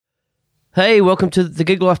Hey, welcome to the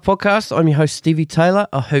Gig Life podcast. I'm your host, Stevie Taylor.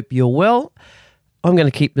 I hope you're well. I'm going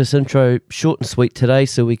to keep this intro short and sweet today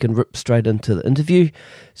so we can rip straight into the interview.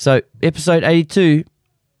 So, episode 82,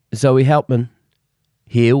 Zoe Hauptmann.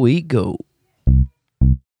 Here we go.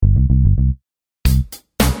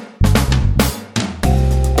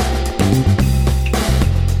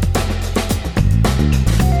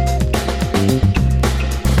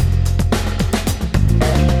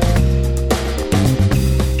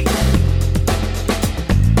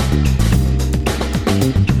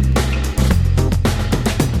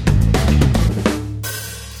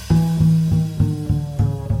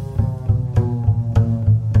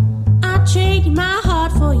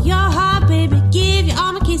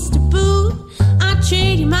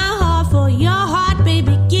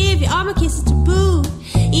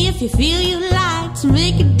 If you feel you like to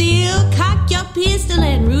make a deal, cock your pistol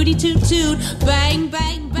and Rudy toot toot, bang,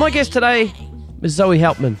 bang, bang. My guest today is Zoe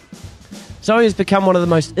Hauptmann. Zoe has become one of the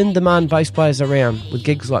most in-demand bass players around, with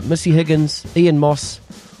gigs like Missy Higgins, Ian Moss,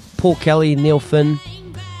 Paul Kelly, Neil Finn,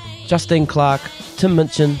 Justine Clark, Tim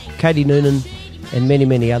Minchin, Katie Noonan, and many,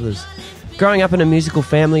 many others. Growing up in a musical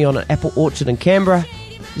family on an apple orchard in Canberra,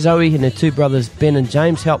 Zoe and her two brothers Ben and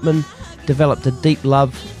James Hauptmann developed a deep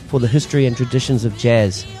love for the history and traditions of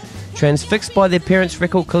jazz. Transfixed by their parents'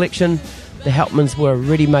 record collection, the Hauptmanns were a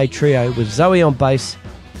ready-made trio with Zoe on bass,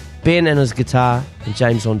 Ben on his guitar, and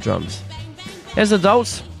James on drums. As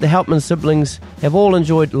adults, the Hauptmann siblings have all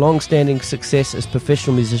enjoyed long-standing success as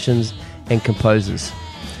professional musicians and composers.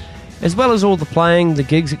 As well as all the playing, the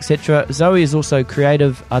gigs, etc., Zoe is also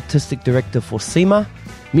creative artistic director for SEMA,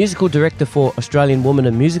 musical director for Australian Women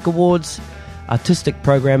in Music Awards, artistic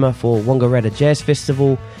programmer for Wangaratta Jazz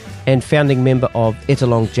Festival, and founding member of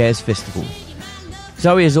Ettalong Jazz Festival.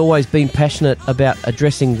 Zoe has always been passionate about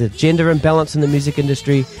addressing the gender imbalance in the music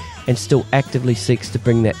industry and still actively seeks to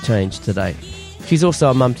bring that change today. She's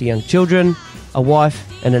also a mum to young children, a wife,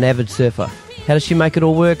 and an avid surfer. How does she make it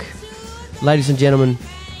all work? Ladies and gentlemen,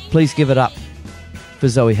 please give it up for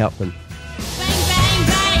Zoe Hauptmann.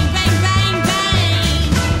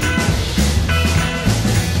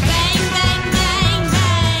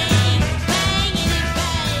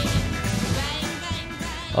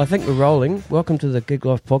 I think we're rolling. Welcome to the Gig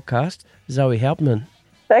Life podcast, Zoe Hauptmann.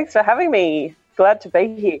 Thanks for having me. Glad to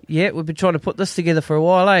be here. Yeah, we've been trying to put this together for a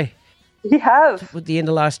while, eh? You have. With the end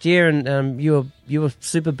of last year, and you were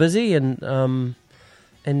super busy, and now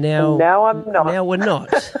I'm not. Now we're not.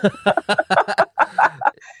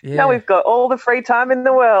 Yeah. Now we've got all the free time in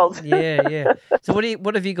the world. Yeah. So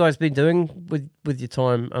what have you guys been doing with your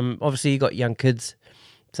time? Obviously you got young kids,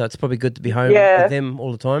 so it's probably good to be home with them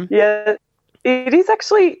all the time. Yeah. It is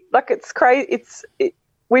actually, like, it's crazy.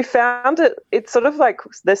 We found it, it's sort of like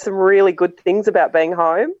there's some really good things about being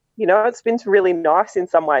home. You know, it's been really nice in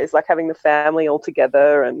some ways, like having the family all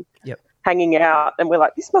together and hanging out. And we're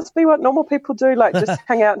like, this must be what normal people do, like just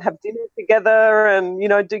hang out and have dinner together and, you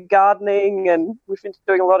know, do gardening. And we've been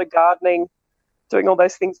doing a lot of gardening, doing all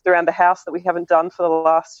those things around the house that we haven't done for the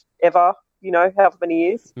last ever, you know, however many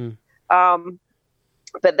years.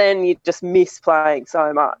 But then you just miss playing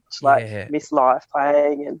so much, miss live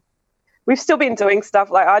playing. And we've still been doing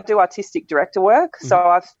stuff, like I do artistic director work,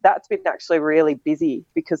 so that's been actually really busy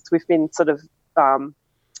because we've been sort of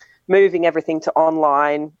moving everything to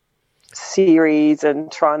online series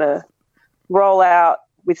and trying to roll out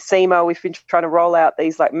with SEMA. We've been trying to roll out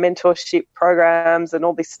these like mentorship programs and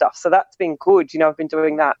all this stuff. So that's been good. You know, I've been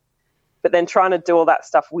doing that. But then trying to do all that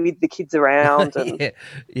stuff with the kids around and,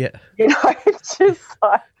 you know, it's just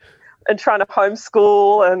like, and trying to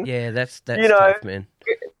homeschool and, that's you know, tough, man.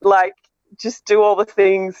 Like just do all the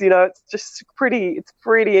things, you know, it's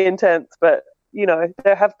pretty intense, but, you know,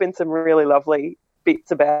 there have been some really lovely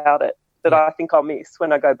bits about it that I think I'll miss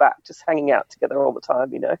when I go back, just hanging out together all the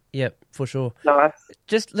time, you know. Yeah, for sure. Nice.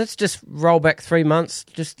 Let's just roll back 3 months.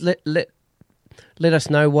 Just let us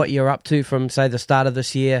know what you're up to from, say, the start of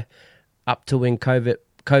this year up to when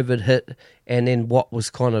COVID hit, and then what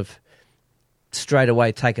was kind of straight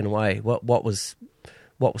away taken away. What was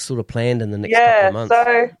sort of planned in the next couple of months?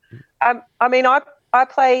 So I mean, I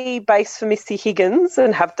play bass for Missy Higgins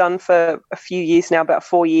and have done for a few years now, about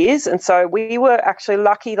 4 years. And so we were actually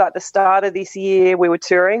lucky, like the start of this year we were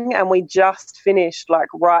touring and we just finished like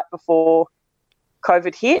right before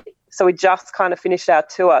COVID hit. So we just kind of finished our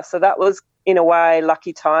tour. So that was in a way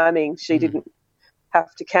lucky timing. She didn't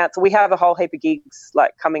have to cancel. We have a whole heap of gigs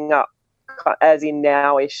like coming up as in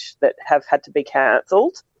now-ish that have had to be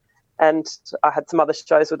cancelled. And I had some other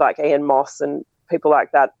shows with like Ian Moss and people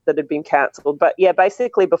like that had been cancelled. But yeah,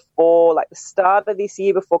 basically before like the start of this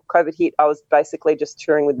year, before COVID hit, I was basically just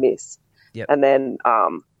touring with Miss. Yep. And then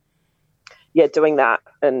doing that,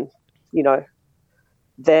 and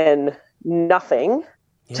then nothing.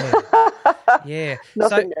 Yeah. Yeah.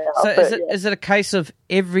 Nothing now, so but, is it a case of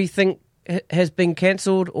everything has been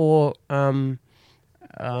cancelled, or in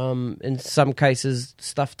some cases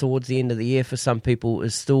stuff towards the end of the year for some people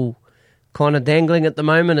is still kind of dangling at the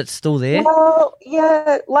moment? It's still there? Well,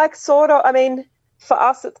 yeah, like sort of. I mean, for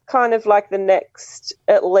us, it's kind of like the next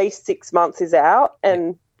at least 6 months is out,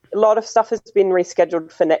 and a lot of stuff has been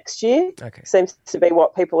rescheduled for next year. Okay. Seems to be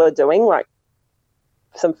what people are doing, like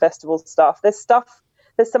some festival stuff. There's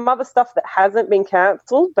some other stuff that hasn't been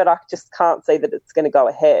cancelled, but I just can't see that it's going to go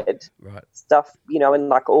ahead. Right. Stuff, in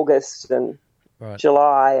like August and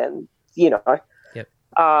July and, Yep.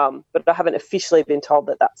 but I haven't officially been told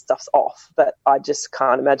that stuff's off, but I just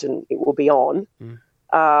can't imagine it will be on.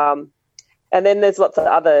 And then there's lots of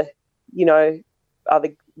other, other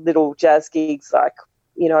little jazz gigs, like,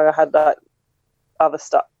 I had that other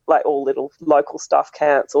stuff, like all little local stuff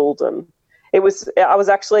cancelled, and I was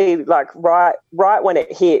actually like right when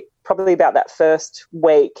it hit, probably about that first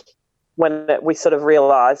week when we sort of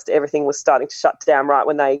realised everything was starting to shut down, right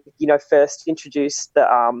when they, first introduced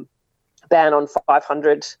the ban on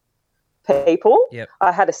 500 people. Yep.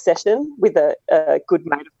 I had a session with a good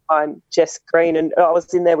mate of mine, Jess Green, and I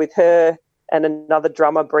was in there with her and another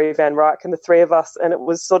drummer, Brie Van Ryck, and the three of us, and it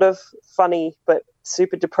was sort of funny but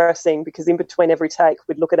super depressing because in between every take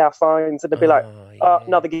we'd look at our phones and it'd be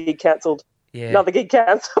another gig cancelled. Yeah. Another gig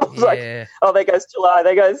cancelled. Yeah. Like, there goes July.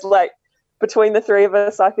 There goes, like, between the three of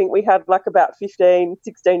us, I think we had like about 15,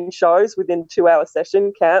 16 shows within 2 hour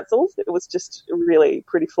session cancelled. It was just really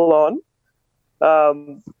pretty full on.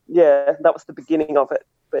 That was the beginning of it.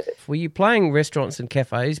 But were you playing restaurants and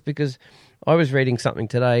cafes? Because I was reading something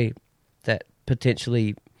today that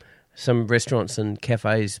potentially some restaurants and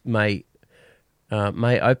cafes may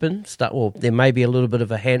open. Or there may be a little bit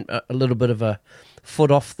of a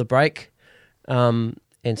foot off the brake. And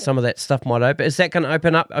some of that stuff might open. Is that going to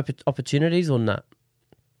open up opportunities or not?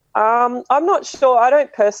 I'm not sure. I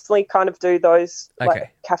don't personally kind of do those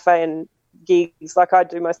like cafe and gigs. Like I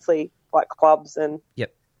do mostly like clubs and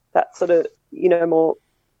that sort of, more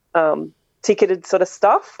ticketed sort of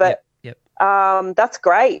stuff. But that's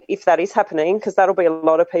great if that is happening, because that'll be a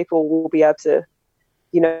lot of people will be able to,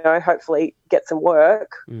 hopefully get some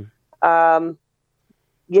work. That'd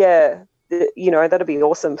be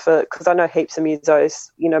awesome because I know heaps of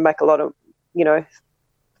musos, make a lot of,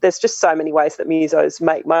 there's just so many ways that musos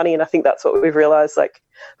make money, and I think that's what we've realised. Like,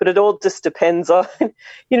 but it all just depends on,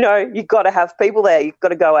 you've got to have people there, you've got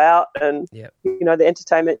to go out, and the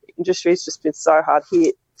entertainment industry has just been so hard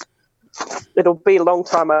hit. It'll be a long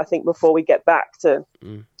time, I think, before we get back to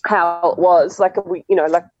how it was. Like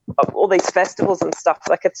like all these festivals and stuff.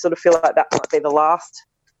 Like I sort of feel like that might be the last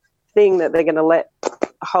thing that they're going to let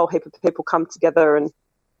a whole heap of people come together and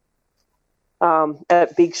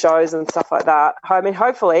at big shows and stuff like that. I mean,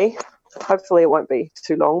 hopefully it won't be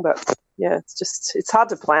too long, but it's hard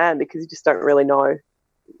to plan because you just don't really know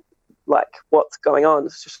like what's going on.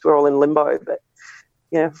 It's just we're all in limbo, but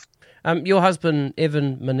your husband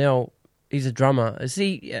Evan Manel, he's a drummer. Is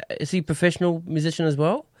he a professional musician as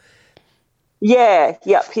well? Yeah,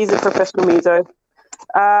 he's a professional muso.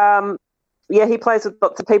 He plays with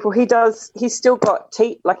lots of people. He's still got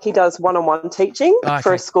he does one-on-one teaching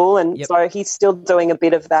for a school, and so he's still doing a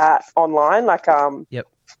bit of that online, like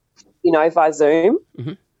via Zoom,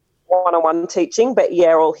 one-on-one teaching. But he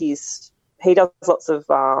does lots of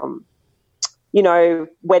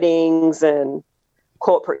weddings and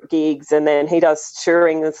corporate gigs, and then he does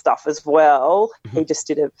touring and stuff as well. He just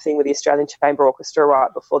did a thing with the Australian Chamber Orchestra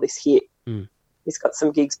right before this hit. He's got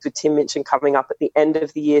some gigs with Tim Minchin coming up at the end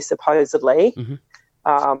of the year, supposedly.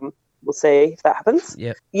 We'll see if that happens.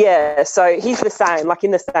 Yeah, so he's the same, like in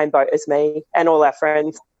the same boat as me and all our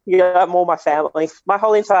friends. All my family. My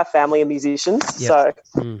whole entire family are musicians, so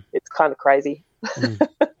it's kind of crazy.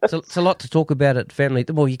 So it's a lot to talk about at family.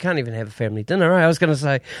 Well, you can't even have a family dinner. I was going to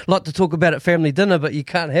say a lot to talk about at family dinner, but you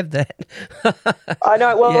can't have that. I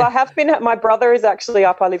know. Well, I have been. My brother is actually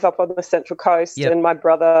up. I live up on the Central Coast, and my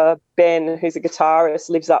brother Ben, who's a guitarist,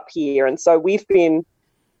 lives up here. And so they've been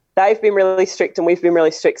really strict, and we've been really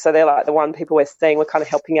strict. So they're like the one people we're seeing. We're kind of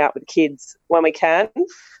helping out with kids when we can,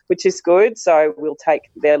 which is good. So we'll take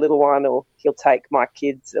their little one, or he'll take my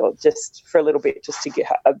kids, or just for a little bit, just to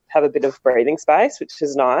have a bit of breathing space, which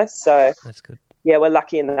is nice. So that's good. Yeah, we're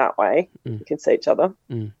lucky in that way. We can see each other.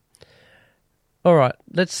 All right,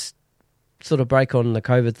 let's sort of break on the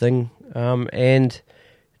COVID thing and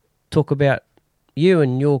talk about you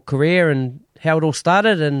and your career and how it all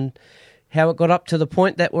started and how it got up to the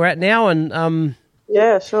point that we're at now. And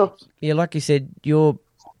yeah, sure. Yeah, like you said, you're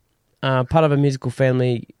part of a musical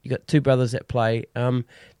family. You got two brothers that play.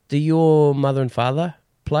 Do your mother and father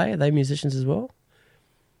play? Are they musicians as well?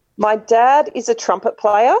 My dad is a trumpet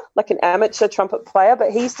player, like an amateur trumpet player,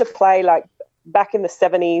 but he used to play like back in the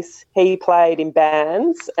 70s. He played in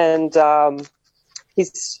bands, and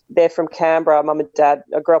they're from Canberra. Mum and Dad.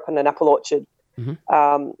 I grew up in an apple orchard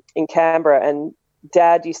in Canberra, and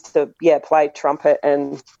Dad used to play trumpet,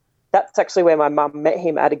 and that's actually where my mum met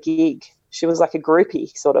him at a gig. She was like a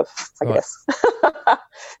groupie, sort of, I guess,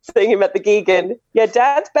 seeing him at the gig. And,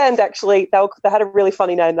 Dad's band actually, they had a really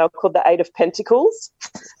funny name. They were called the Eight of Pentacles,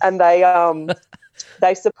 and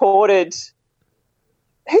they supported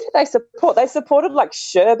 – who did they support? They supported, like,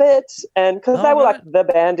 Sherbet, and because they were, like, the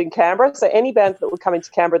band in Canberra. So any bands that would come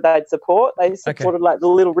into Canberra, they'd support. They supported, like, the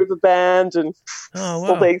Little River Band and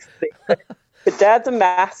all these things. But Dad's a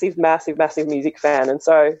massive, massive, massive music fan, and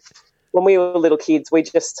so – when we were little kids, we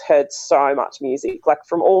just heard so much music, like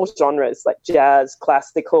from all genres, like jazz,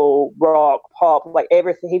 classical, rock, pop, like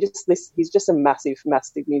everything. He's just a massive,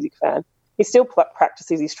 massive music fan. He still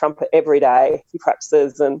practices his trumpet every day. He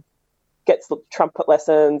practices and gets trumpet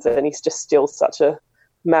lessons, and he's just still such a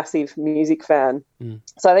massive music fan.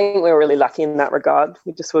 So I think we were really lucky in that regard.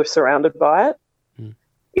 We just were surrounded by it.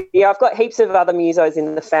 Yeah, I've got heaps of other musos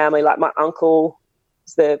in the family, like my uncle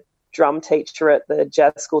is the drum teacher at the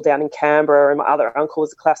jazz school down in Canberra, and my other uncle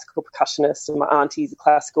was a classical percussionist, and my auntie's a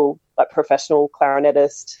classical, like, professional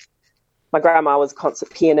clarinetist. My grandma was a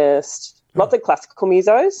concert pianist. Lots of classical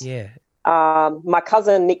musos. Yeah. My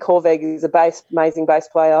cousin Nick Horveg is amazing bass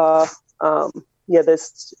player.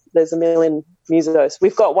 There's a million musos.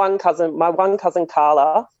 We've got my one cousin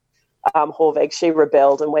Carla Horveg. She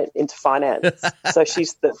rebelled and went into finance, so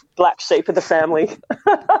she's the black sheep of the family.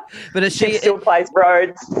 But is she still plays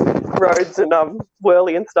Rhodes and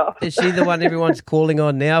Whirly and stuff. Is she the one everyone's calling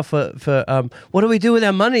on now for what do we do with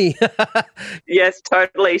our money? Yes,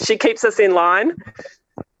 totally. She keeps us in line.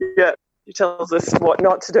 Yeah, she tells us what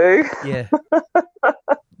not to do. Yeah.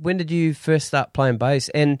 When did you first start playing bass,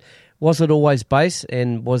 and was it always bass,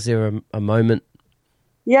 and was there a moment?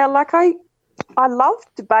 Yeah, like I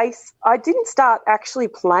loved bass. I didn't start actually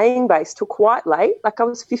playing bass till quite late. Like I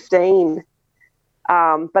was 15,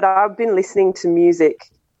 but I've been listening to music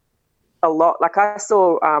a lot. Like I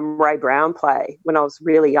saw Ray Brown play when I was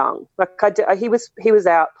really young. Like he was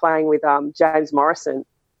out playing with James Morrison,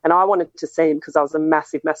 and I wanted to see him because I was a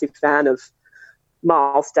massive, massive fan of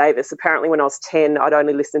Miles Davis. Apparently, when I was 10, I'd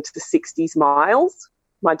only listened to the 60s Miles.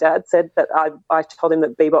 My dad said that I told him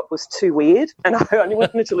that bebop was too weird, and I only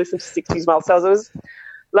wanted to listen to 60s Miles. So I was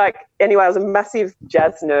like, anyway, I was a massive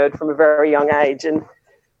jazz nerd from a very young age. And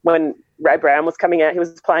when Ray Brown was coming out, he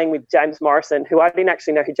was playing with James Morrison, who I didn't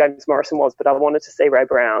actually know who James Morrison was, but I wanted to see Ray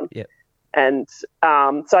Brown. Yep. And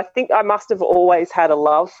so I think I must have always had a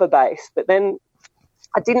love for bass, but then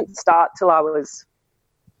I didn't start till I was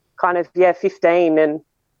kind of, 15, and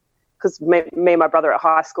because me and my brother at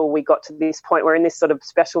high school, we got to this point where in this sort of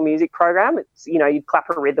special music program, it's, you'd clap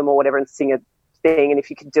a rhythm or whatever and sing a thing, and if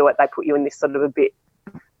you could do it, they put you in this sort of a bit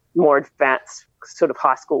more advanced sort of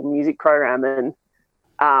high school music program, and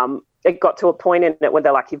it got to a point in it where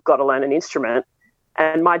they're like, you've got to learn an instrument,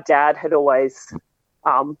 and my dad had always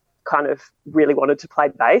kind of really wanted to play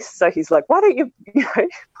bass, so he's like, why don't you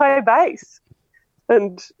play bass?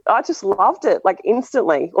 And I just loved it, like,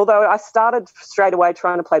 instantly. Although I started straight away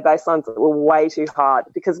trying to play bass lines that were way too hard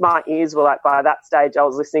because my ears were, like, by that stage I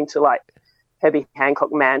was listening to, like, Herbie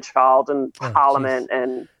Hancock, Man-Child and Parliament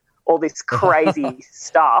and all this crazy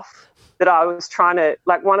stuff that I was trying to,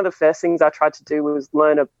 like, one of the first things I tried to do was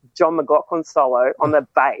learn a John McLaughlin solo on the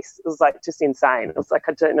bass. It was, like, just insane. It was like,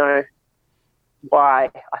 I don't know why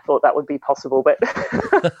I thought that would be possible, but...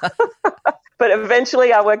 But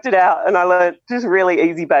eventually I worked it out and I learned just really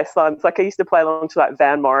easy bass lines. Like I used to play along to like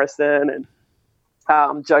Van Morrison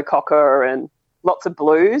and Joe Cocker and lots of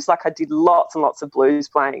blues. Like I did lots and lots of blues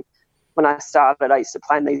playing when I started. I used to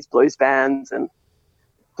play in these blues bands and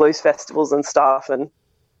blues festivals and stuff, and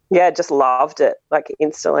just loved it like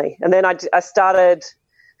instantly. And then I started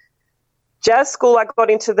jazz school. I got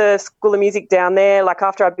into the School of Music down there like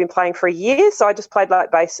after I'd been playing for a year, so I just played like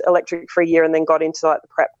bass electric for a year and then got into like the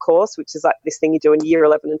prep course, which is like this thing you do in year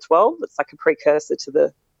 11 and 12. It's like a precursor to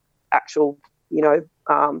the actual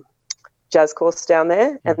jazz course down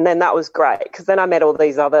there. And then that was great because then I met all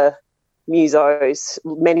these other musos,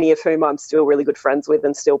 many of whom I'm still really good friends with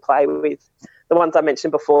and still play with. The ones I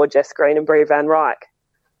mentioned before, Jess Green and Brie Van Ryck.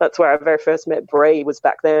 That's where I very first met Brie, was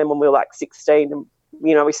back then when we were like 16, and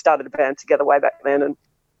we started a band together way back then, and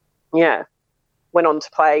went on to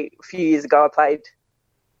play a few years ago. I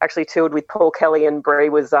toured with Paul Kelly, and Brie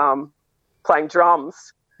was playing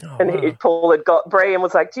drums. Oh, and wow. Paul had got Brie and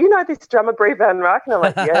was like, "Do you know this drummer Brie Van Ryck?" And I'm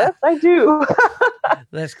like, "Yes, I do."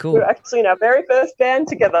 That's We were cool. actually in our very first band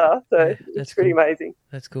together, so Yeah, it's that's pretty cool. amazing.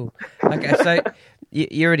 That's cool. Okay, so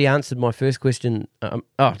you already answered my first question.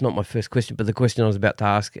 Not my first question, but the question I was about to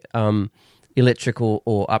ask. Electric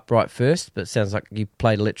or upright first, but it sounds like you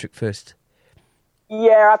played electric first.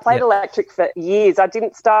 Yeah, I played Yep. electric for years. I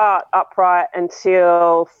didn't start upright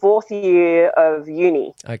until fourth year of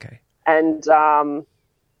uni. Okay. And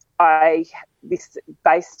this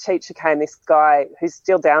bass teacher came, this guy who's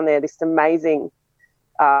still down there, this amazing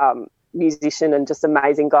musician and just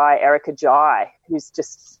amazing guy, Erica Jai, who's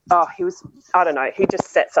just, he just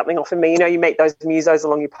set something off in me. You know, you meet those musos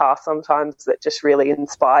along your path sometimes that just really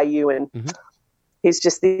inspire you. And he's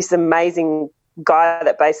just this amazing guy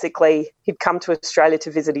that basically he'd come to Australia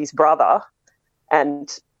to visit his brother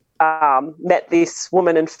and met this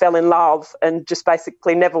woman and fell in love and just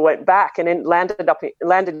basically never went back, and then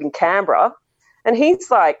landed in Canberra. And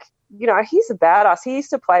he's like, you know, he's a badass. He used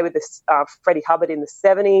to play with this Freddie Hubbard in the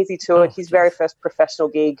 70s. He toured. His very first professional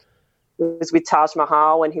gig was with Taj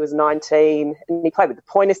Mahal when he was 19, and he played with the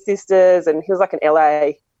Pointer Sisters, and he was like an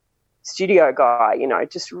LA studio guy, you know,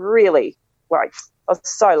 just really, like, I was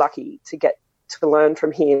so lucky to get to learn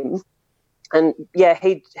from him. And yeah,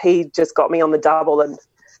 he just got me on the double, and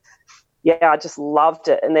yeah, I just loved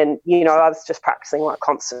it. And then, you know, I was just practicing like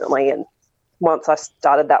constantly, and once I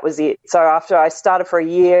started, that was it. So after I started for a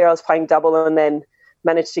year, I was playing double, and then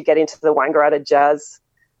managed to get into the Wangaratta Jazz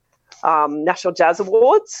National Jazz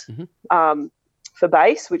Awards for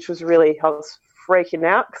bass, which was really, I was freaking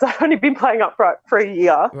out because I'd only been playing upright for a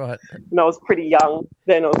year. Right. And I was pretty young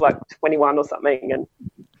then. I was like 21 or something, and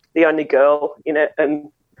the only girl in it.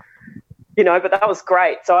 And, you know, but that was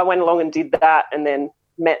great. So I went along and did that, and then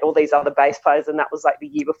met all these other bass players, and that was like the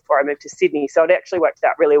year before I moved to Sydney. So it actually worked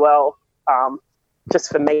out really well, just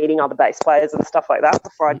for meeting other bass players and stuff like that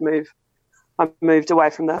before I moved away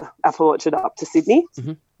from the Apple Orchard up to Sydney.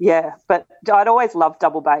 Yeah, but I'd always loved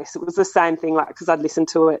double bass. It was the same thing, like, because I'd listened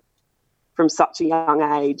to it from such a young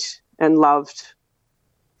age and loved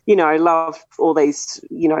all these,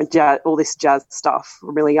 you know, all this jazz stuff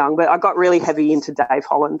from really young. But I got really heavy into Dave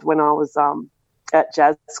Holland when I was at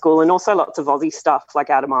jazz school, and also lots of Aussie stuff like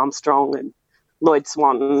Adam Armstrong and Lloyd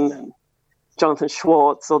Swanton and Jonathan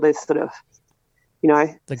Schwartz, all this sort of, you know,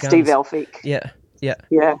 Steve Elphick. Yeah.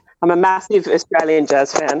 Yeah. I'm a massive Australian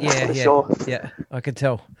jazz fan, for sure. Yeah, I can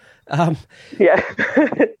tell. Yeah.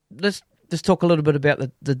 Let's talk a little bit about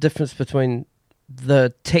the difference between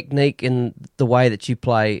the technique and the way that you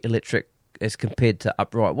play electric as compared to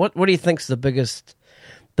upright. What do you think's the biggest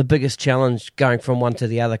challenge going from one to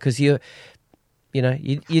the other? Because you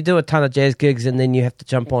do a ton of jazz gigs, and then you have to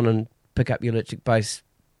jump on and pick up your electric bass.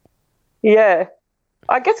 Yeah,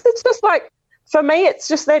 I guess it's just like, for me, it's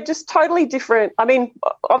just, they're just totally different. I mean,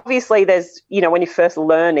 obviously there's, you know, when you're first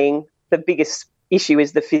learning, the biggest issue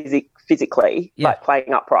is the physically, like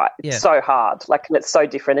playing upright. It's so hard, like, and it's so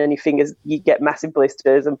different, and your fingers, you get massive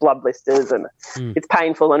blisters and blood blisters, and it's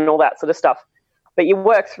painful and all that sort of stuff. But you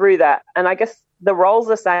work through that, and I guess the role's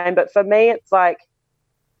the same. But for me, it's like,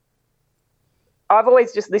 I've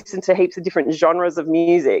always just listened to heaps of different genres of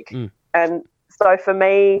music, and so for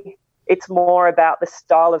me, it's more about the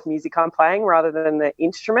style of music I'm playing rather than the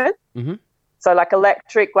instrument. So like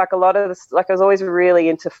electric, like a lot of this, like I was always really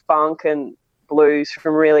into funk and blues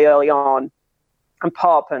from really early on, and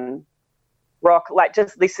pop and rock, like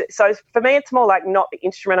just this. So for me, it's more like not the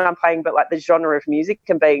instrument I'm playing, but like the genre of music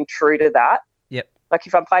and being true to that. Yep. Like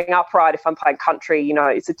if I'm playing upright, if I'm playing country, you know,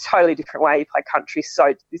 it's a totally different way you play country.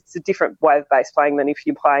 So it's a different way of bass playing than if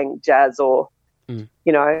you're playing jazz or, you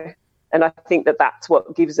know. And I think that that's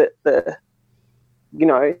what gives it the, you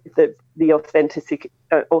know, the authenticity.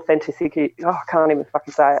 Oh, I can't even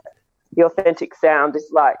fucking say it. The authentic sound is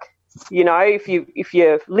like, you know, if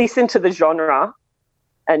you listen to the genre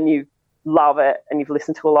and you love it and you've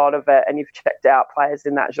listened to a lot of it and you've checked out players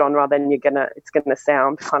in that genre, then it's gonna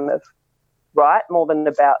sound kind of right more than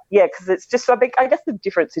about, because it's just, I guess the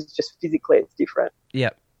difference is just physically it's different. Yeah,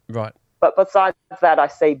 right. But besides that, I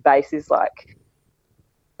see bass is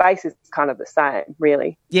kind of the same,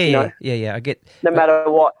 really. Yeah. I get. No matter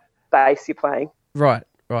what bass you're playing. Right.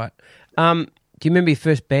 Do you remember your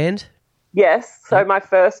first band? Yes. So my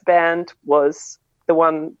first band was the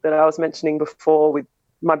one that I was mentioning before. With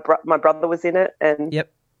my brother was in it, and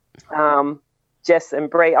Jess and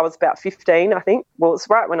Brie. I was about 15, I think. Well, it's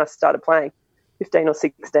right when I started playing, 15 or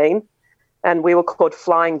 16, and we were called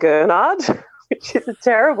Flying Gurnard, which is a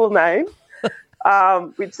terrible name.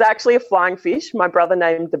 It's actually a flying fish. My brother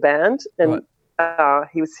named the band, and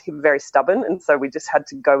he was very stubborn, and so we just had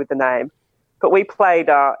to go with the name. But we played,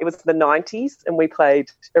 it was the 90s, and we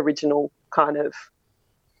played original kind of,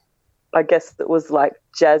 I guess it was like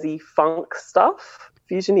jazzy funk stuff,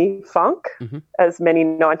 fusiony funk, as many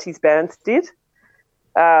 90s bands did.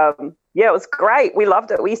 Yeah, it was great. We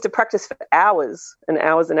loved it. We used to practice for hours and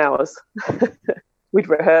hours and hours. We'd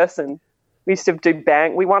rehearse, and we used to do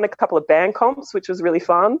band. We won a couple of band comps, which was really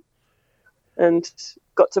fun, and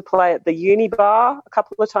got to play at the Uni Bar a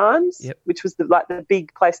couple of times, which was the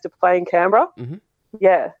big place to play in Canberra.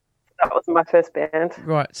 Yeah, that was my first band.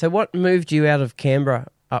 Right. So what moved you out of Canberra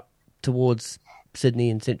up towards Sydney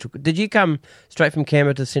and Central? Did you come straight from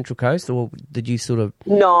Canberra to the Central Coast, or did you sort of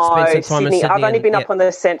spend some time in Sydney? I've only been up on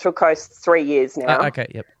the Central Coast 3 years now. Okay,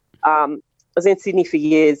 yep. I was in Sydney for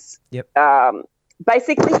years. Yep.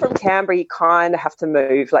 Basically, from Canberra, you kind of have to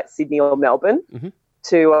move, like Sydney or Melbourne,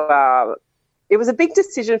 to... it was a big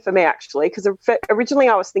decision for me, actually, because originally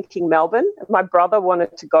I was thinking Melbourne. My brother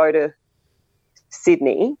wanted to go to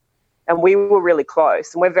Sydney, and we were really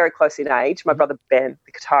close, and we're very close in age. My brother Ben,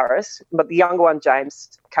 the guitarist, but the younger one,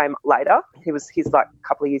 James, came later. He's like a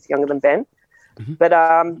couple of years younger than Ben. But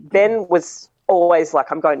Ben was always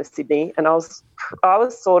like, I'm going to Sydney, and I was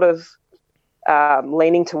sort of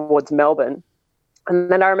leaning towards Melbourne.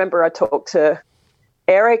 And then I remember I talked to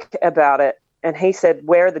Eric about it, and he said,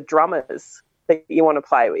 where are the drummers that you want to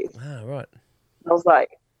play with? Oh, right. I was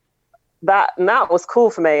like, that was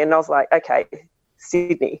cool for me. And I was like, okay,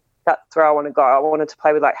 Sydney, that's where I want to go. I wanted to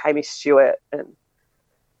play with like Hamish Stewart, and,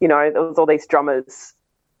 you know, there was all these drummers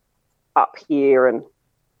up here, and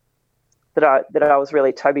that I was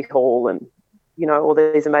really Toby Hall, and, you know, all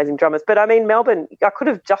these amazing drummers. But I mean, Melbourne, I could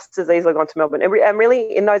have just as easily gone to Melbourne. And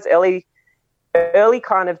really in those early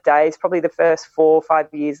kind of days, probably the first 4 or 5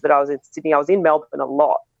 years that I was in Sydney, I was in Melbourne a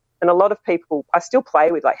lot. And a lot of people, I still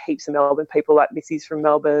play with like heaps of Melbourne people, like Missy's from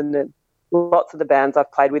Melbourne, and lots of the bands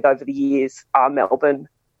I've played with over the years are Melbourne-based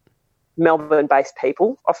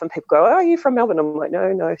people. Often people go, oh, are you from Melbourne? I'm like,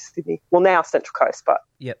 no, Sydney. Well, now Central Coast, but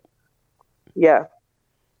yeah.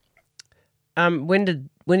 When did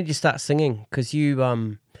you start singing? Because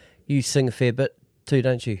you sing a fair bit too,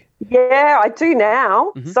 don't you? Yeah, I do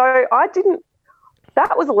now. So I didn't.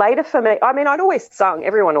 That was later for me. I mean, I'd always sung.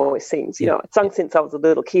 Everyone always sings. You know, I'd sung since I was a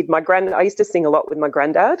little kid. I used to sing a lot with my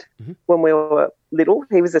granddad when we were little.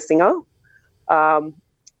 He was a singer. And,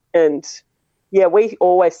 yeah, we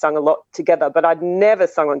always sung a lot together, but I'd never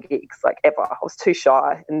sung on gigs, like, ever. I was too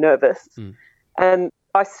shy and nervous. And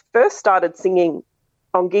I first started singing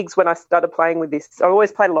on gigs when I started playing with this. I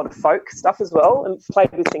always played a lot of folk stuff as well, and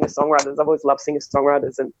played with singer-songwriters. I've always loved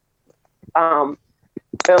singer-songwriters. And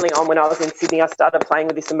early on when I was in Sydney, I started playing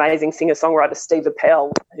with this amazing singer-songwriter, Steve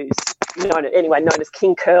Appel, who's known as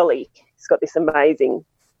King Curly. He's got this amazing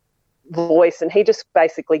voice, and he just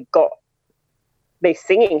basically got me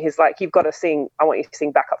singing. He's like, you've got to sing. I want you to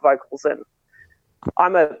sing backup vocals. And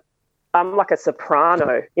I'm like a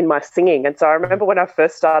soprano in my singing. And so I remember when I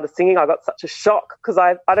first started singing, I got such a shock because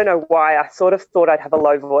I don't know why, I sort of thought I'd have a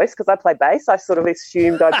low voice because I play bass. I sort of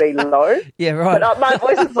assumed I'd be low. Yeah, right. But my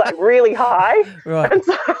voice is like really high. Right. And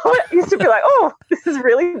so I used to be like, oh, this is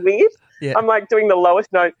really weird. Yeah. I'm like doing the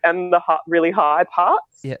lowest note and the really high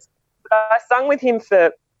parts. Yeah. But I sung with him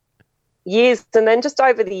for years. And then just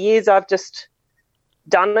over the years, I've just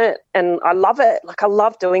done it, and I love it. Like, I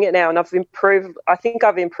love doing it now, and I've improved. I think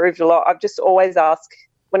I've improved a lot. I've just always asked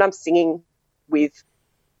when I'm singing with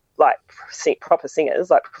like proper singers,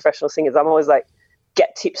 like professional singers, I'm always like,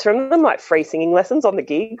 get tips from them, like free singing lessons on the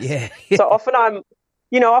gigs. Yeah. So often I'm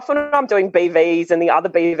doing BVs, and the other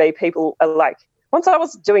BV people are like, once I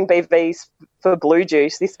was doing BVs for Blue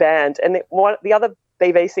Juice, this band, and the other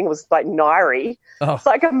BV singer was like Nairi. Oh. It's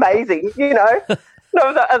like amazing, you know.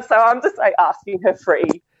 And so I'm just like asking her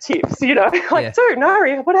free tips, you know, like, so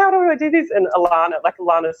Nairi, how do I do this? And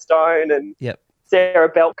Alana Stone and Sarah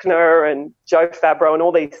Belkner and Joe Fabro and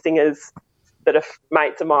all these singers that are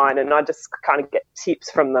mates of mine, and I just kind of get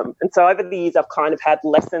tips from them. And so over the years I've kind of had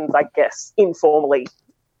lessons, I guess, informally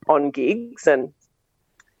on gigs, and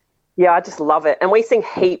yeah, I just love it. And we sing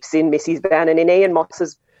heaps in Missy's band, and in Ian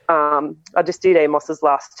Moss's, I just did Ian Moss's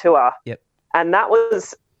last tour. Yep. And that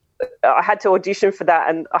was, I had to audition for that,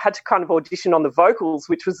 and I had to kind of audition on the vocals,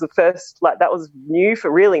 which was the first, like, that was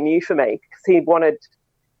really new for me, because he wanted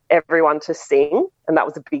everyone to sing, and that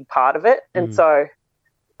was a big part of it. And so,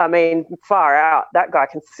 I mean, far out, that guy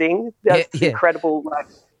can sing. That's incredible. Like,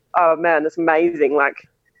 oh man, that's amazing. Like,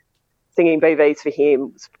 singing BVs for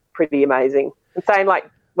him was pretty amazing. And same, like,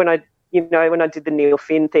 when I did the Neil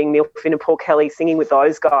Finn thing, Neil Finn and Paul Kelly, singing with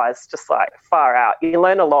those guys, just like far out. You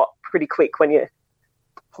learn a lot pretty quick when you're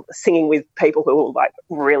singing with people who are like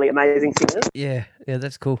really amazing singers. Yeah,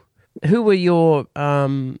 that's cool. Who were your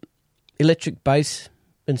electric bass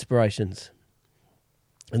inspirations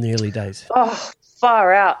in the early days? Oh,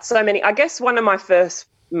 far out. So many. I guess one of my first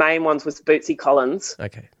main ones was Bootsy Collins.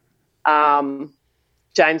 Okay.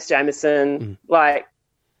 James Jamerson, like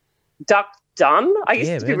Duck Dunn. I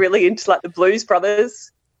used to be really into like the Blues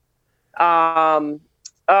Brothers.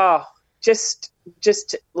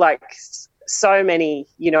 Just like so many,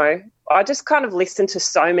 I just kind of listened to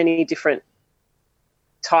so many different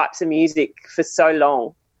types of music for so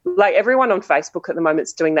long. Like everyone on Facebook at the moment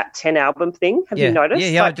is doing that 10 album thing. Have you noticed?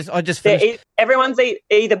 Yeah. Like, I just finished. Everyone's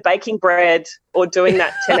either baking bread or doing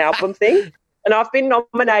that 10 album thing. And I've been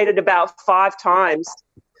nominated about 5 times.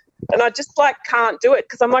 And I just like can't do it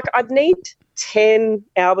because I'm like, I'd need 10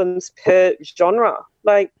 albums per genre.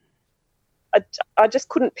 Like I just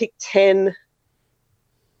couldn't pick 10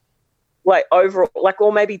 like overall, like,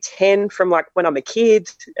 or maybe 10 from like when I'm a kid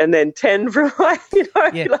and then 10 from like,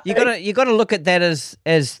 Yeah, like, you gotta look at that as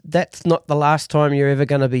that's not the last time you're ever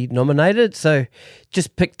going to be nominated. So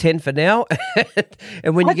just pick 10 for now.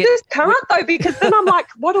 And when I just can't though, because then I'm like,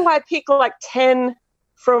 what do I pick? Like 10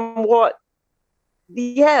 from what?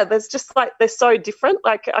 Yeah, there's just like, they're so different.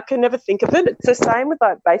 Like I can never think of it. It's the same with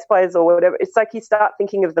like bass players or whatever. It's like you start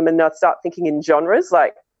thinking of them and I start thinking in genres,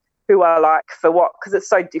 like who I like for what, because it's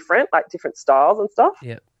so different, like different styles and stuff.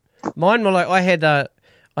 Yeah, mine were like I had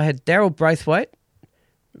Daryl Braithwaite,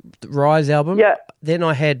 the Rise album. Yeah. Then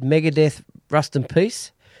I had Megadeth, Rust in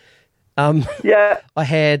Peace. Yeah. I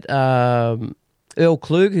had Earl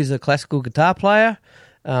Klug, who's a classical guitar player.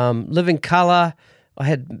 Living Colour. I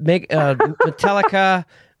had Metallica.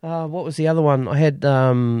 What was the other one? I had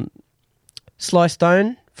Sly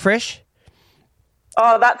Stone, Fresh.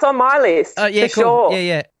 Oh, that's on my list. Yeah, for cool. Sure.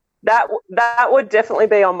 Yeah. That would definitely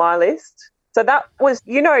be on my list. So that was,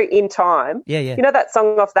 In Time. Yeah. You know that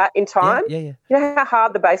song off that, In Time? Yeah. You know how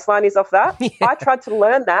hard the bass line is off that? Yeah. I tried to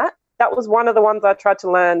learn that. That was one of the ones I tried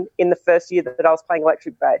to learn in the first year that I was playing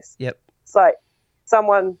electric bass. Yep. It's like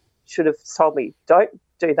someone should have told me, don't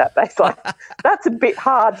do that bass line. That's a bit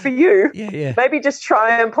hard for you. Yeah. Maybe just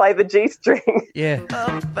try and play the G string. Yeah.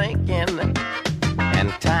 I'm thinking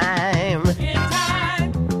and time.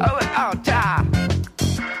 Oh, time.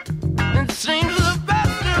 It seems the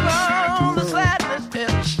best of all the sadness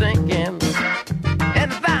is sinking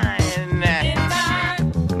and fine.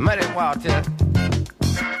 Muddy water.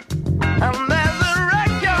 And there's a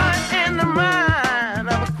record in the mind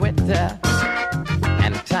of a quitter.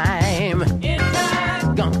 And time.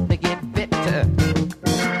 Gonna get bitter.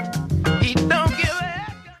 He don't give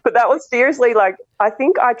a. But that was seriously like, I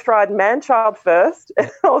think I tried Man-Child first.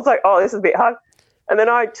 And I was like, oh, this is a bit hard. And then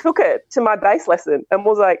I took it to my bass lesson and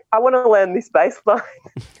was like, I want to learn this bass line.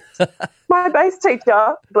 My bass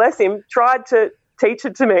teacher, bless him, tried to teach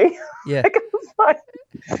it to me. Yeah. Like, I was like,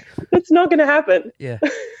 it's not going to happen. Yeah.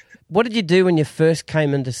 What did you do when you first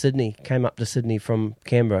came up to Sydney from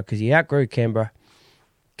Canberra? Because you outgrew Canberra,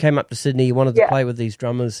 came up to Sydney, you wanted to play with these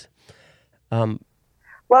drummers.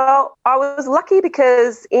 Well, I was lucky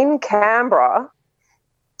because in Canberra,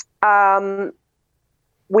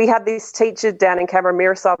 we had this teacher down in Canberra,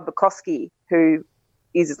 Miroslav Bukowski, who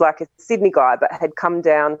is like a Sydney guy but had come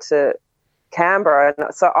down to Canberra.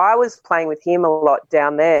 And so I was playing with him a lot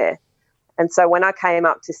down there. And so when I came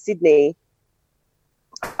up to Sydney,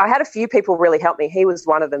 I had a few people really help me. He was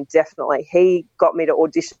one of them, definitely. He got me to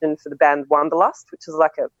audition for the band Wanderlust, which is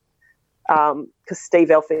like because Steve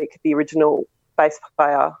Elphick, the original bass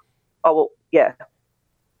player,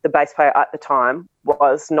 the bass player at the time,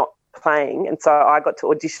 was not playing, and so I got to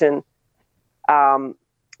audition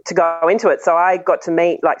to go into it. So I got to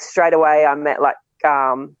meet, like, straight away, I met like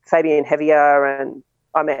Fabian Heavier, and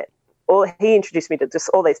he introduced me to just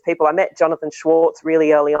all these people. I met Jonathan Schwartz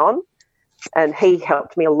really early on, and he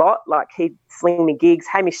helped me a lot. Like, he'd sling me gigs.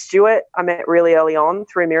 Hamish Stewart I met really early on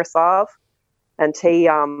through Miroslav, and he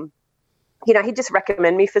he'd just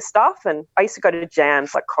recommend me for stuff. And I used to go to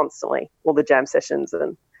jams, like, constantly, all the jam sessions.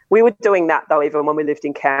 And we were doing that, though, even when we lived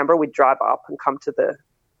in Canberra. We'd drive up and come to the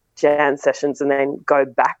jam sessions and then go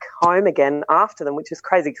back home again after them, which is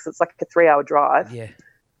crazy because it's like a 3-hour drive. Yeah.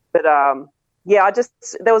 But,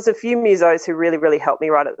 there was a few musos who really, really helped me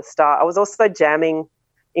right at the start. I was also jamming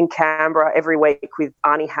in Canberra every week with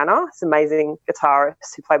Arnie Hanna, this amazing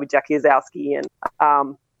guitarist who played with Jackie Ozowski. And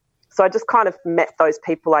so I just kind of met those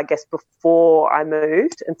people, I guess, before I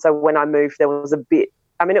moved. And so when I moved, there was a bit,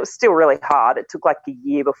 it was still really hard. It took like a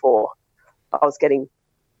year before I was getting,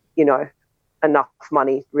 enough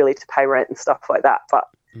money really to pay rent and stuff like that. But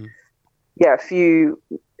a few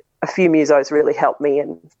musos really helped me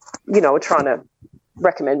and, were trying to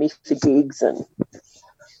recommend me for gigs and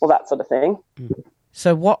all that sort of thing.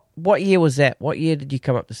 So what year was that? What year did you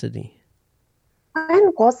come up to Sydney?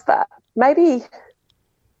 When was that? Maybe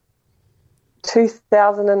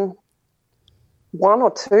 2001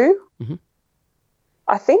 or 2,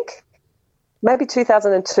 I think. Maybe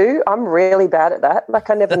 2002. I'm really bad at that. Like,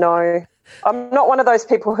 I never know. I'm not one of those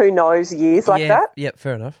people who knows years like that. Yeah,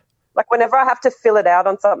 fair enough. Like, whenever I have to fill it out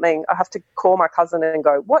on something, I have to call my cousin and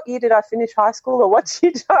go, what year did I finish high school, or what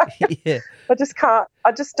year did I? Yeah. I just can't.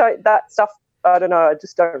 I just don't. That stuff, I don't know. I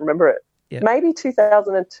just don't remember it. Yeah. Maybe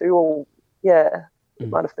 2002 or, it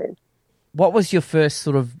might have been. What was your first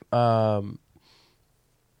sort of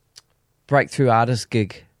breakthrough artist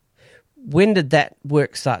gig? When did that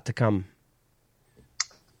work start to come?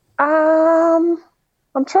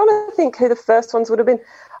 I'm trying to think who the first ones would have been.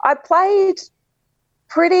 I played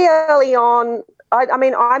pretty early on. I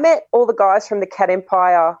mean, I met all the guys from the Cat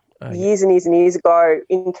Empire years and years and years ago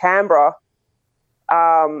in Canberra,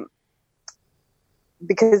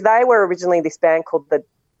 because they were originally this band called the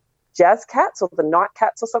Jazz Cats or the Night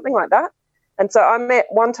Cats or something like that. And so I met,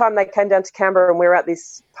 one time they came down to Canberra and we were at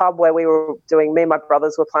this pub where me and my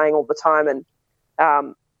brothers were playing all the time, and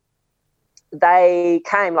they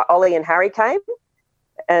came, like Ollie and Harry came,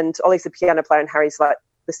 and Ollie's the piano player and Harry's like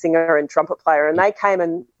the singer and trumpet player, and they came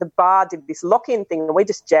and the bar did this lock-in thing and we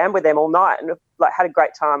just jammed with them all night and like had a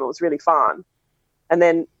great time. It was really fun. And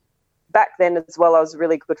then back then as well, I was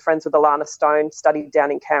really good friends with Alana Stone, studied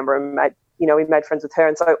down in Canberra, and we made friends with her.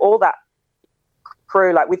 And so all that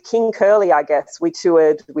crew, like with King Curly, I guess, we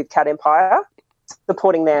toured with Cat Empire,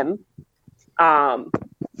 supporting them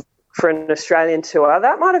for an Australian tour.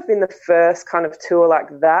 That might have been the first kind of tour like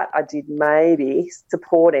that I did, maybe,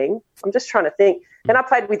 supporting. I'm just trying to think. Then I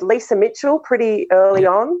played with Lisa Mitchell pretty early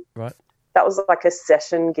on. Right. That was like a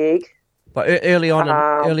session gig. But early on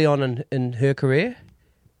in her career,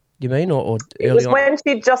 you mean, or early it was on? When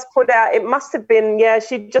she just put out, it must have been,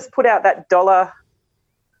 she just put out that Dollar,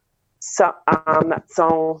 that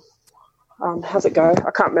song. How's it go?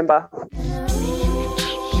 I can't remember.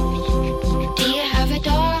 Do you have a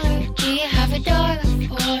dollar? Do you have a dollar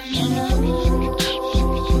for me?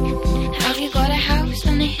 Have you got a house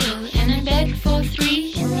on the hill and a bed for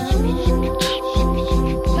 3?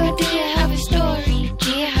 Or do you have a story? Do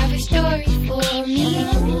you have a story for me?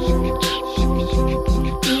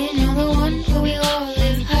 Do you know the one where we all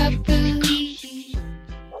live happily?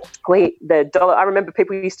 The dollar. I remember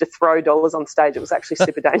people used to throw dollars on stage. It was actually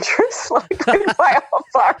super dangerous. Like we'd play off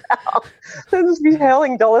far out, they'd just be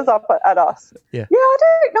hurling dollars up at us. Yeah. Yeah, I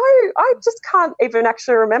don't know. I just can't even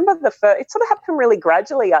actually remember the first. It sort of happened really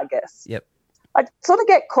gradually, I guess. Yep. I sort of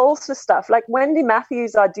get calls for stuff. Like Wendy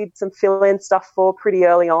Matthews, I did some fill-in stuff for pretty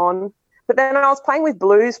early on. But then I was playing with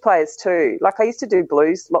blues players too. Like I used to do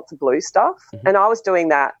lots of blues stuff, and I was doing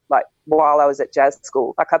that like while I was at jazz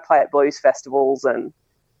school. Like I play at blues festivals and.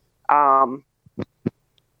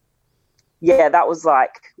 That was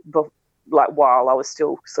like while I was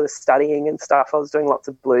still sort of studying and stuff, I was doing lots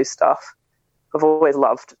of blues stuff. I've always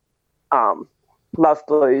loved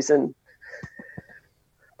blues and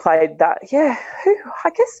played that. Yeah, I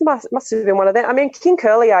guess must have been one of them. I mean, King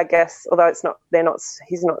Curly, I guess, although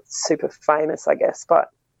he's not super famous, I guess,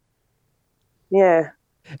 but yeah.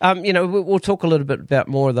 We'll talk a little bit about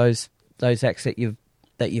more of those acts that you've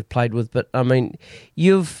played with, but I mean,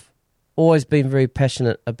 you've always been very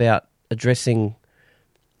passionate about addressing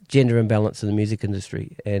gender imbalance in the music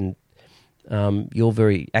industry, and you're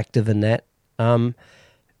very active in that.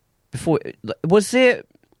 Was there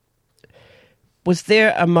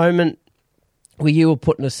a moment where you were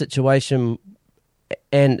put in a situation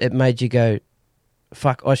and it made you go,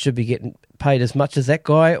 fuck, I should be getting paid as much as that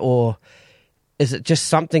guy? Or is it just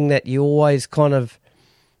something that you always kind of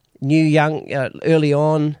knew early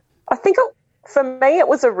on? I think for me it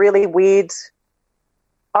was a really weird.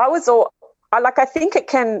 I think it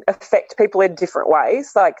can affect people in different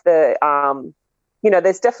ways. Like there's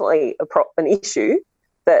definitely an issue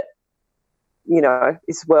that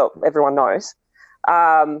everyone knows.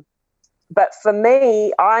 But for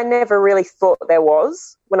me, I never really thought there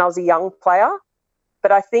was when I was a young player.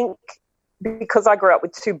 But I think because I grew up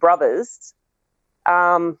with 2 brothers,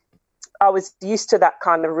 I was used to that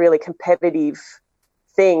kind of really competitive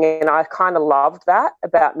thing, and I kind of loved that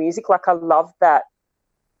about music. Like I loved that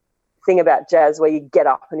thing about jazz where you get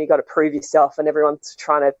up and you got to prove yourself and everyone's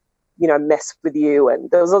trying to, mess with you. And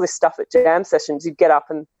there was all this stuff at jam sessions. You'd get up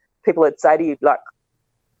and people would say to you, like,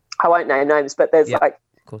 I won't name names, but there's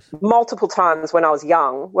multiple times when I was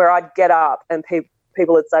young where I'd get up and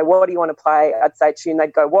people would say, what do you want to play? I'd say tune.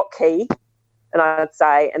 They'd go, what key? And I'd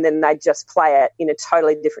say, and then they'd just play it in a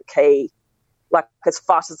totally different key like as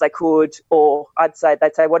fast as they could, or they'd say,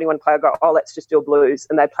 what do you want to play? I go, oh, let's just do a blues.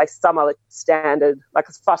 And they'd play some other standard, like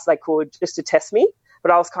as fast as they could, just to test me.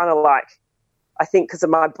 But I was kind of like, I think because of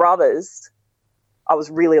my brothers, I was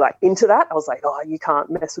really like into that. I was like, oh, you can't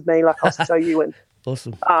mess with me. Like, I'll show you. And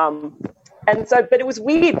Awesome. and so, but it was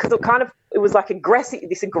weird because it was like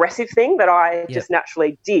this aggressive thing that I just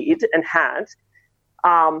naturally did and had.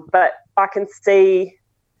 But I can see,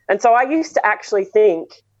 and so I used to actually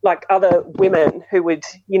think, like other women who would,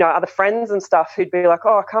 other friends and stuff who'd be like,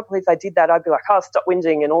 oh, I can't believe they did that. I'd be like, oh, stop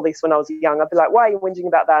whinging and all this when I was young. I'd be like, why are you whinging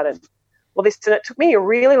about that? And all this. And it took me a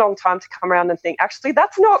really long time to come around and think, actually,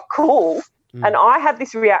 that's not cool. And I had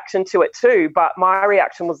this reaction to it too, but my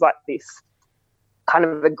reaction was like this kind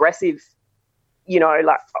of aggressive,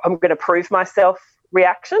 like I'm going to prove myself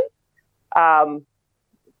reaction. So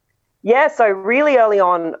really early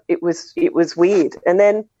on it was weird. And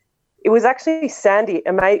then it was actually Sandy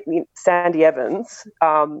Evans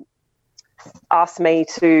asked me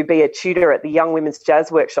to be a tutor at the Young Women's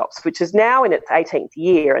Jazz Workshops, which is now in its 18th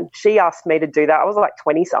year. And she asked me to do that. I was like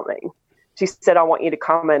 20-something. She said, I want you to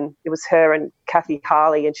come. And it was her and Kathy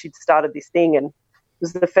Harley, and she'd started this thing. And it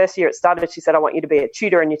was the first year it started. She said, I want you to be a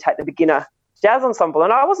tutor and you take the beginner jazz ensemble.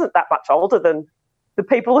 And I wasn't that much older than the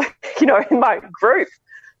people, in my group.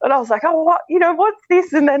 And I was like, oh, what's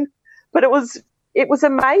this? And then, but it was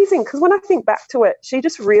amazing because when I think back to it, she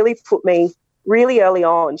just really put me really early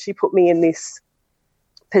on. She put me in this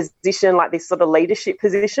position, like this sort of leadership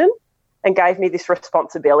position, and gave me this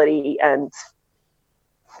responsibility. And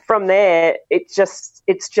from there, it's just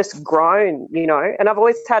grown, And I've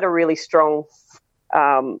always had a really strong.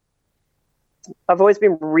 I've always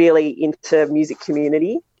been really into music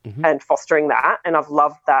community and fostering that, and I've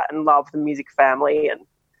loved that and loved the music family and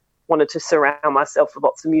wanted to surround myself with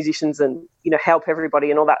lots of musicians and, help everybody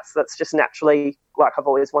and all that. So that's just naturally, like, I've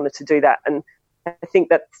always wanted to do that. And I think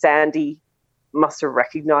that Sandy must have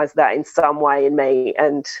recognised that in some way in me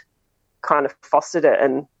and kind of fostered it.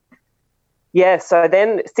 And, so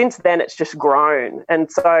then since then it's just grown.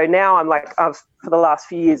 And so now I'm like, for the last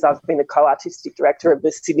few years, I've been the co-artistic director of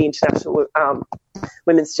the Sydney International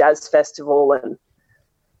Women's Jazz Festival and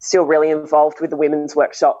still really involved with the women's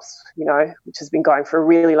workshops, which has been going for a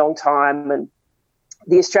really long time, and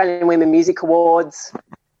the Australian Women Music Awards.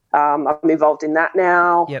 I'm involved in that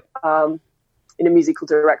now, in a musical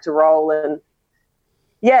director role. And,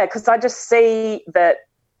 because I just see that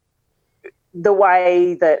the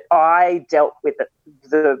way that I dealt with it,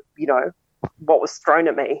 what was thrown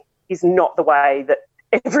at me is not the way that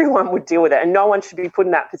everyone would deal with it, and no one should be put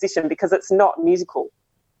in that position because it's not musical.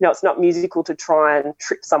 It's not musical to try and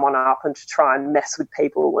trip someone up and to try and mess with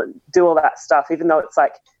people and do all that stuff, even though it's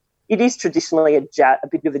like it is traditionally a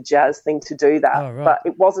bit of a jazz thing to do that. Oh, right. But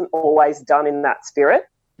it wasn't always done in that spirit.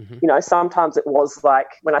 Sometimes it was like,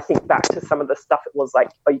 when I think back to some of the stuff, it was like,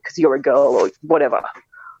 oh, because you're a girl or whatever.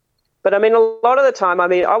 But, I mean, a lot of the time, I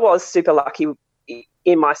was super lucky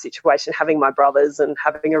in my situation, having my brothers and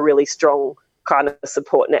having a really strong kind of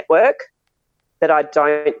support network that I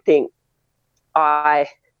don't think I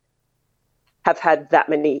have had that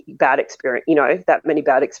many bad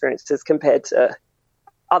experiences compared to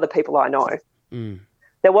other people I know.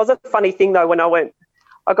 There was a funny thing though, when I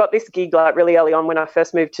got this gig like really early on when I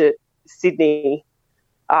first moved to Sydney.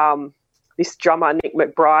 This drummer, Nick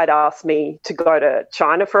McBride, asked me to go to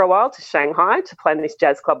China for a while, to Shanghai, to play in this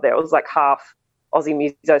jazz club there. It was like half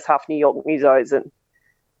Aussie musos, half New York musos. And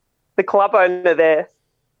the club owner there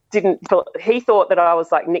he thought that I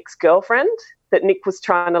was like Nick's girlfriend, that Nick was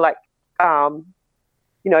trying to like,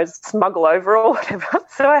 smuggle over or whatever.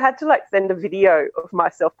 So I had to like send a video of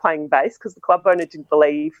myself playing bass because the club owner didn't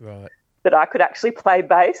believe that I could actually play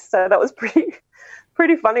bass. So that was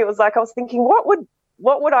pretty funny. It was like I was thinking, what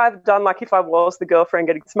would I have done like if I was the girlfriend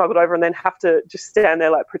getting smuggled over and then have to just stand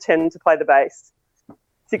there like pretend to play the bass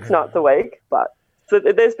 6 nights a week? But so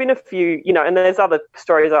there's been a few, and there's other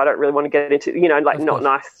stories I don't really want to get into, like not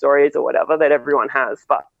nice stories or whatever that everyone has.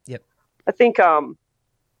 But I think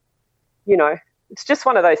it's just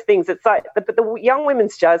one of those things. It's like, but the Young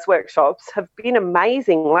Women's Jazz Workshops have been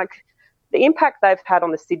amazing. Like the impact they've had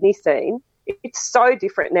on the Sydney scene, it's so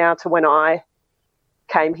different now to when I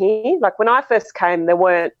came here. Like when I first came, there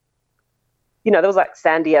weren't, there was like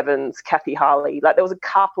Sandy Evans, Kathy Harley, like there was a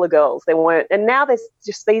couple of girls. There weren't, and now there's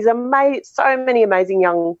just these so many amazing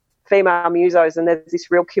young female musos, and there's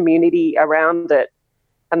this real community around it.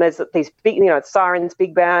 And there's these big, Sirens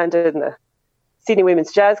Big Band and the Sydney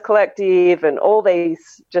Women's Jazz Collective and all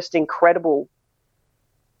these just incredible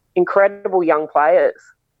young players.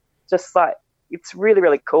 Just like, it's really,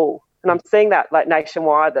 really cool. And I'm seeing that like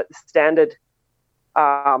nationwide, that the standard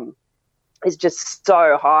is just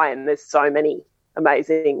so high, and there's so many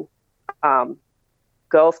amazing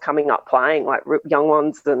girls coming up playing, like young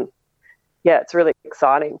ones, and yeah, it's a really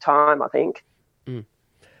exciting time, I think.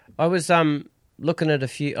 I was looking at a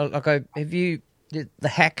few. The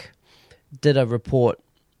Hack did a report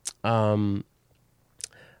on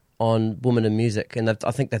women in music, and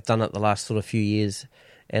I think they've done it the last sort of few years.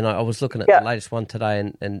 And I was looking at the latest one today,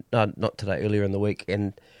 and not today, earlier in the week,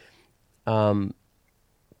 and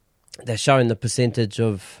they're showing the percentage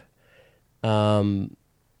of, the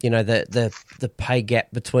pay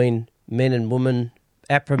gap between men and women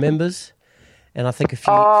APRA members. And I think a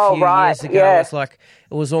few years ago,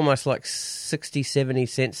 it was almost like 60, 70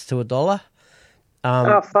 cents to $1.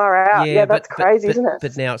 Far out. Yeah, that's crazy, isn't it?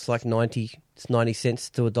 But now it's like 90 cents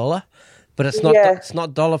to $1. But it's not it's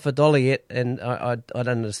not dollar for dollar yet, and I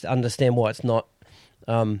don't understand why it's not.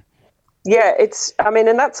 And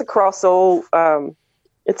that's across all.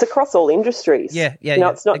 It's across all industries.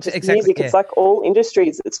 It's not just music. Yeah. It's like all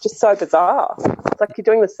industries. It's just so bizarre. It's like you're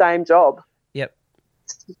doing the same job. Yep.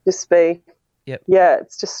 Yep. Yeah,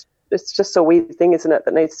 it's just a weird thing, isn't it?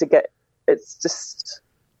 That needs to get. It's just,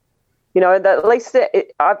 that at least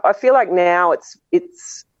I feel like now it's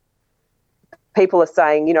people are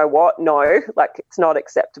saying, you know what, no, like it's not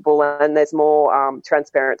acceptable, and there's more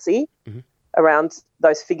transparency around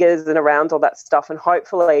those figures and around all that stuff, and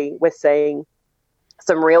hopefully we're seeing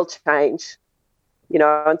some real change,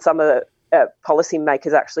 and some of the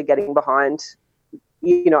policymakers actually getting behind,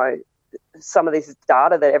 some of this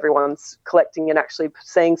data that everyone's collecting and actually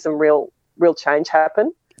seeing some real change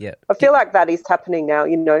happen. Yeah, I feel like that is happening now.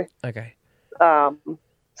 Okay.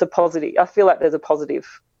 It's a positive. I feel like there's a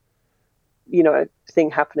positive, thing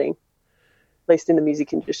happening, at least in the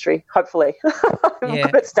music industry. Hopefully,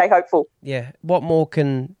 but stay hopeful. Yeah. What more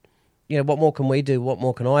can we do? What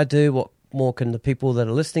more can I do? What more can the people that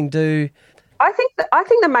are listening do? I think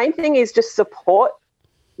the main thing is just support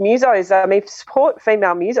musos. I mean, support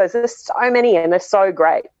female musos. There's so many, and they're so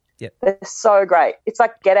great. Yep. They're so great. It's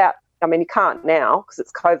like get out. I mean, you can't now because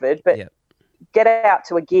it's COVID, but get out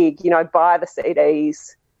to a gig, buy the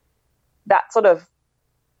CDs, that sort of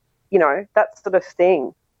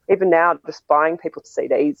thing. Even now, just buying people's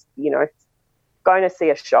CDs, going to see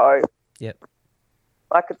a show. Yep.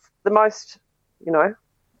 Like it's the most,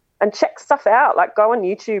 and check stuff out. Like go on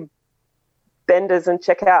YouTube benders and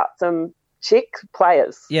check out some chick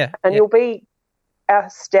players. Yeah. And you'll be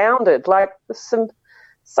astounded. Like there's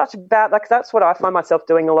that's what I find myself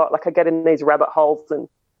doing a lot. Like I get in these rabbit holes and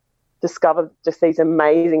discover just these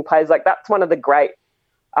amazing players. Like that's one of the great,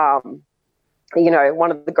 one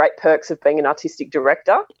of the great perks of being an artistic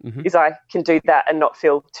director is I can do that and not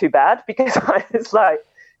feel too bad, because it's like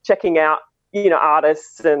checking out,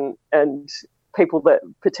 artists and people that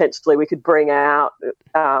potentially we could bring out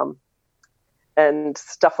and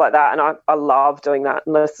stuff like that. And I love doing that.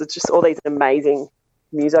 And there's just all these amazing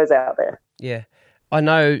musos out there. Yeah. I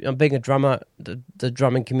know, being a drummer, the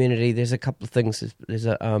drumming community, there's a couple of things. There's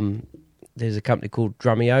a company called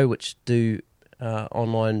Drumeo, which do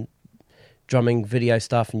online drumming video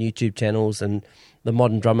stuff and YouTube channels, and the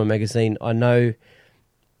Modern Drummer magazine. I know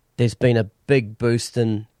there's been a big boost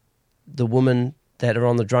in the women that are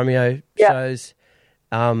on the Drumeo shows.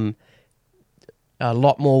 A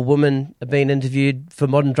lot more women are being interviewed for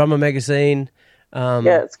Modern Drummer magazine.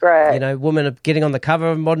 It's great. Women are getting on the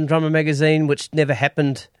cover of Modern Drummer magazine, which never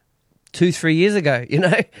happened 2-3 years ago.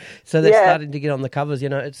 So they're starting to get on the covers.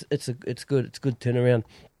 It's good. It's good turnaround,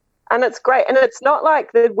 and it's great. And it's not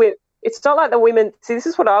like the women. See, this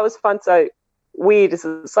is what I always find so weird. Is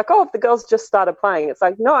it's like, oh, if the girls just started playing, it's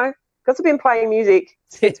like, no, girls have been playing music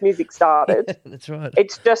since music started. That's right.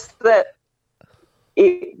 It's just that,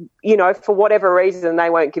 for whatever reason, they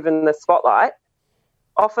weren't given the spotlight.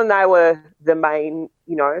 Often they were the main,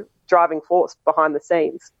 driving force behind the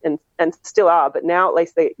scenes, and still are. But now at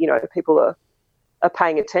least people are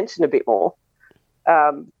paying attention a bit more.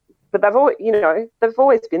 But they've always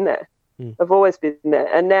been there. They've always been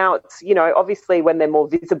there. And now it's, obviously when they're more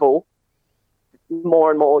visible, more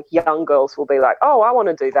and more young girls will be like, oh, I want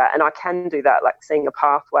to do that, and I can do that. Like seeing a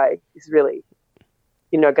pathway is really,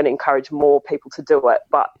 going to encourage more people to do it.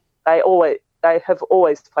 But women have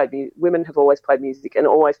always played music and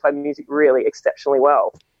always played music really exceptionally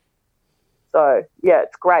well. So, yeah,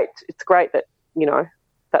 it's great. It's great that,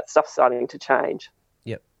 that stuff's starting to change.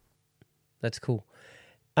 Yep. That's cool.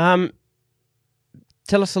 Tell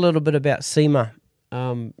us a little bit about SEMA.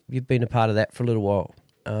 You've been a part of that for a little while.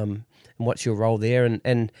 And what's your role there,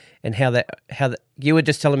 and how that you were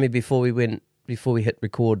just telling me before we hit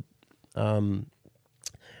record,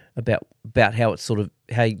 about how it's sort of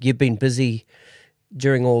how you've been busy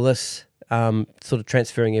during all this, sort of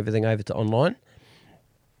transferring everything over to online.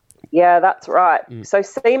 Yeah, that's right. So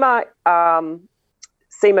SEMA,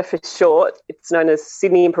 SEMA for short, it's known as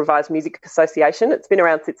Sydney Improvised Music Association. It's been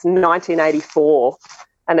around since 1984,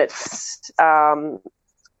 and it's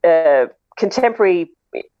contemporary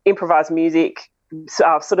improvised music,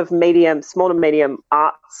 sort of small to medium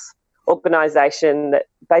arts organisation that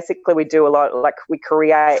basically we do a lot, like we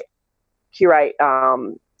curate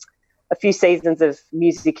a few seasons of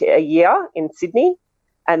music a year in Sydney.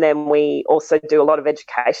 And then we also do a lot of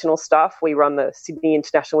educational stuff. We run the Sydney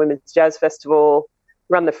International Women's Jazz Festival,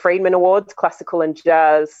 run the Friedman Awards, classical and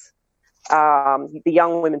jazz, the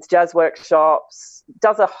Young Women's Jazz Workshops,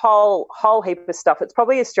 does a whole heap of stuff. It's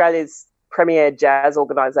probably Australia's premier jazz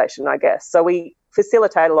organisation, I guess. So we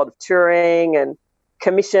facilitate a lot of touring and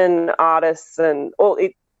commission artists and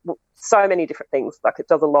so many different things. Like, it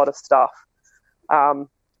does a lot of stuff.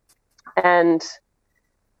 And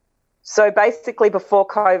so basically before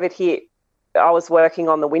COVID hit, I was working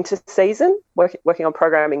on the winter season, working on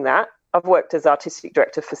programming that. I've worked as artistic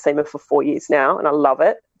director for SEMA for 4 years now, and I love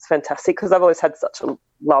it. It's fantastic because I've always had such a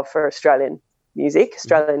love for Australian music,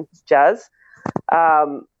 Australian jazz.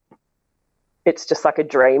 It's just like a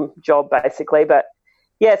dream job, basically. But,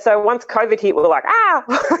 yeah, so once COVID hit, we were like,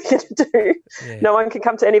 what are we going to do? Yeah. No one can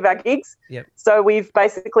come to any of our gigs. Yep. So we've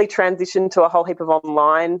basically transitioned to a whole heap of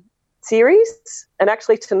online series. And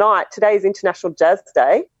actually today is International Jazz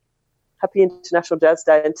Day. Happy International Jazz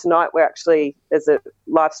Day. And tonight there's a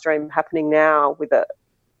live stream happening now with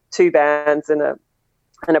two bands and a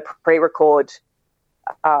pre-record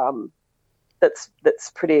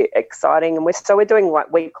that's pretty exciting. And we're doing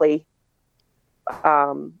like weekly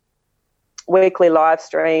live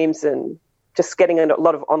streams and just getting a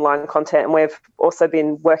lot of online content. And we've also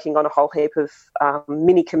been working on a whole heap of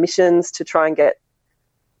mini commissions to try and get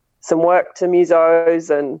some work to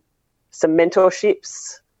musos and some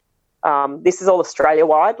mentorships. This is all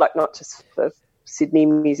Australia-wide, like not just for Sydney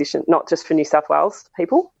musicians, not just for New South Wales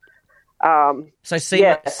people. So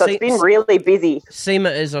SEMA, so it's been really busy. SEMA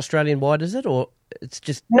is Australian-wide, is it, or it's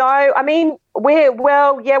just? No, I mean we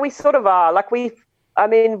sort of are. Like we're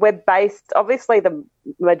based. Obviously, the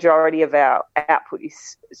majority of our output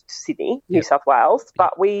is Sydney, New South Wales,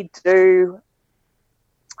 but we do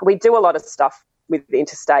a lot of stuff with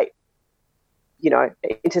interstate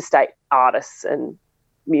artists and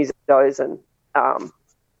musos and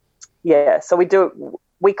so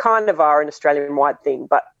we kind of are an Australian-wide thing,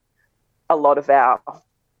 but a lot of our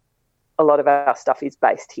stuff is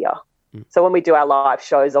based here. So when we do our live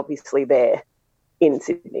shows, obviously they're in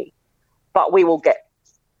Sydney, but we will get,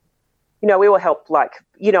 we will help,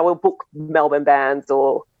 we'll book Melbourne bands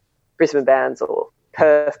or Brisbane bands or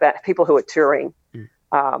Perth bands, people who are touring,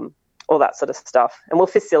 all that sort of stuff. And we'll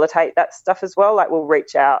facilitate that stuff as well. Like we'll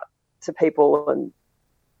reach out to people and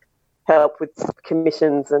help with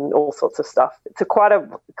commissions and all sorts of stuff. It's quite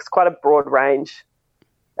a broad range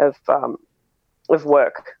of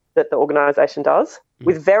work that the organisation does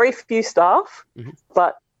with very few staff,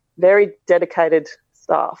 but very dedicated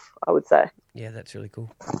staff, I would say. Yeah, that's really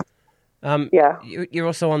cool. You're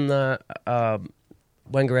also on the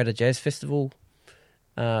Wangaratta Jazz Festival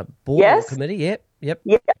board or committee. Yep.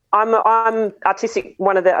 Yeah, I'm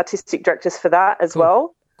one of the artistic directors for that as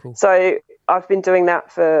well. Cool. So I've been doing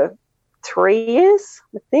that for 3 years,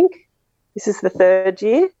 I think. This is the third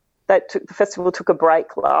year. The festival took a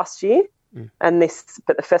break last year, but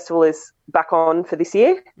the festival is back on for this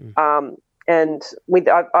year. And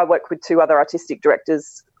I work with two other artistic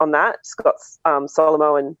directors on that, Scott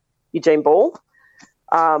Solomo and Eugene Ball.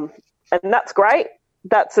 And that's great.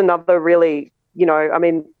 That's another really,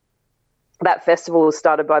 that festival was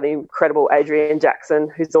started by the incredible Adrian Jackson,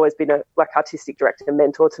 who's always been a artistic director and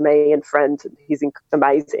mentor to me and friend. He's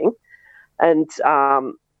amazing. And,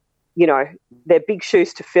 they're big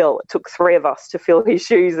shoes to fill. It took three of us to fill his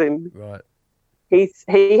shoes. And right.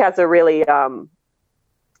 He has a really,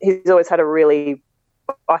 he's always had a really,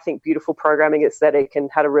 I think, beautiful programming aesthetic and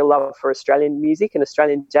had a real love for Australian music and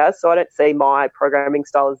Australian jazz. So I don't see my programming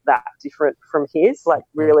style as that different from his.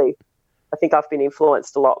 Really, I think I've been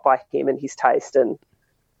influenced a lot by him and his taste. And,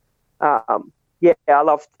 I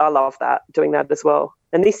love that, doing that as well.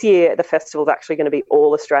 And this year the festival is actually going to be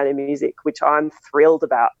all Australian music, which I'm thrilled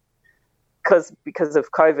about because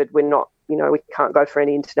of COVID, we're not, we can't go for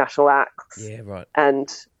any international acts. Yeah, right.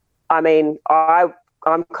 And I mean, I'm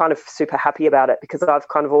kind of super happy about it because I've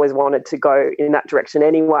kind of always wanted to go in that direction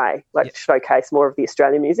anyway, showcase more of the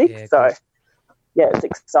Australian music. Yeah, so, cool. Yeah, it's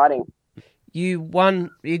exciting. You won,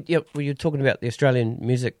 you're talking about the Australian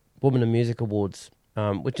Women in Music Awards,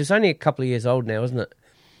 which is only a couple of years old now, isn't it?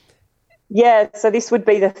 Yeah, so this would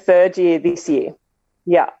be the third year this year.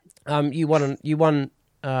 Yeah. You won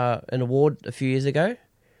an award a few years ago.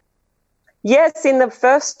 Yes, in the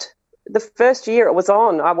first year it was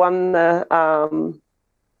on, I won the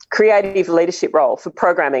creative leadership role for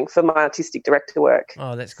programming for my artistic director work.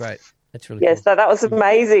 Oh, that's great. That's really cool. So that was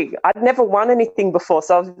amazing. I'd never won anything before,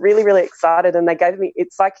 so I was really, really excited. And they gave me,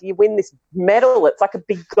 it's like you win this medal. It's like a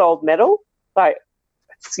big gold medal, like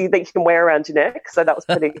so you think you can wear around your neck. So that was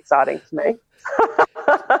pretty exciting for me.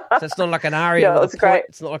 So it's not like an aria. It was great.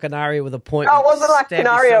 It's not like an aria with a point. No, it wasn't like an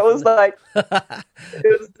aria. It was like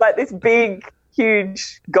this big,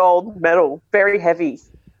 huge gold medal, very heavy.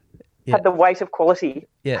 Yeah. Had the weight of quality.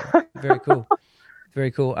 Yeah, very cool.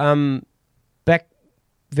 Very cool. Back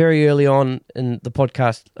very early on in the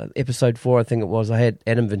podcast, episode 4, I think it was, I had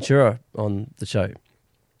Adam Ventura on the show.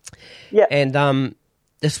 Yeah. And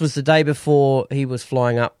this was the day before he was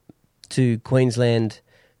flying up to Queensland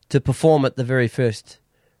to perform at the very first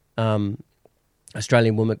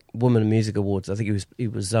Australian Woman in Music Awards. I think he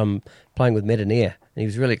was playing with Medaneer, and he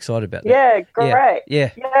was really excited about that. Yeah, great.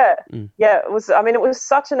 Yeah. Yeah, it was. I mean, it was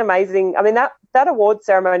such an amazing. I mean, that award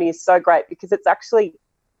ceremony is so great because it's actually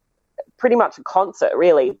pretty much a concert.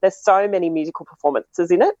 Really, there's so many musical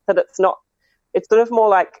performances in it that it's not. It's sort of more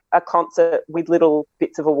like a concert with little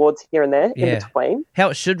bits of awards here and there in between. How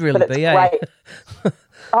it should really be, great.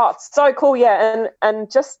 Oh, it's so cool, yeah, and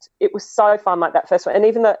just it was so fun, like that first one, and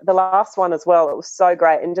even the last one as well. It was so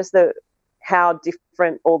great, and just how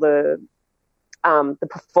different all the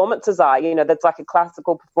performances are. You know, there's like a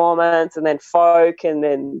classical performance, and then folk, and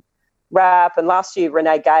then rap. And last year,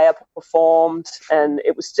 Renee Gayer performed, and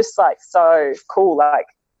it was just like so cool, like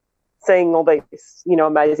seeing all these, you know,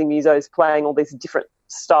 amazing musos playing all these different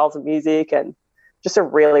styles of music, and just a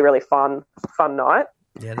really, really fun night.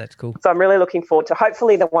 Yeah, that's cool. So I'm really looking forward to,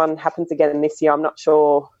 hopefully the one happens again this year. I'm not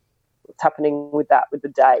sure what's happening with that, with the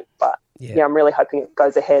date, but yeah, I'm really hoping it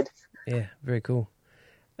goes ahead. Yeah, very cool.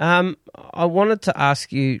 I wanted to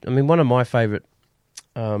ask you, I mean, one of my favourite,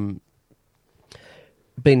 being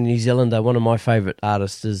a New Zealander, one of my favourite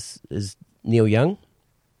artists is Neil Young.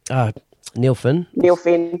 Neil Finn. Neil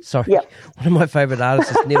Finn. Sorry. Yep. One of my favourite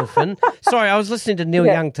artists is Neil Finn. Sorry, I was listening to Neil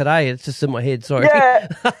Young today. It's just in my head. Sorry.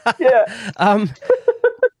 Yeah.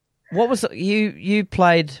 What was it? You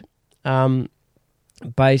played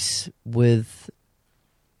bass with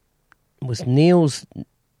Neil's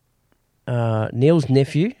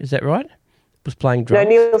nephew? Is that right? Was playing drums. No,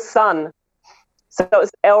 Neil's son. So it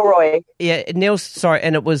was Elroy. Yeah, Neil's. Sorry,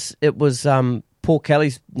 and it was Paul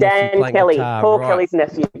Kelly's nephew Dan playing Kelly. guitar. Paul right. Kelly's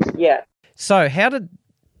nephew. Yeah. So how did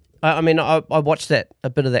I watched a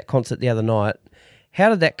bit of that concert the other night. How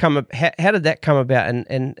did that come about,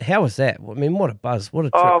 and how was that? I mean, what a buzz! What a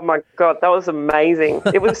trip. Oh my God, that was amazing.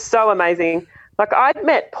 It was so amazing. Like, I'd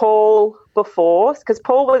met Paul before, because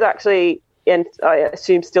Paul was actually, and I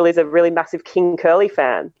assume still is, a really massive King Curly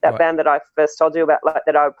fan. That band that I first told you about, like,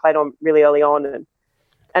 that I played on really early on,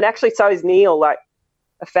 and actually so is Neil, like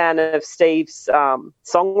a fan of Steve's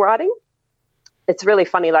songwriting. It's really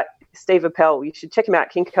funny, like Steve Appel. You should check him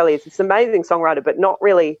out. King Curly is this amazing songwriter, but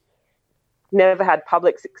never had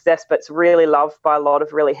public success, but it's really loved by a lot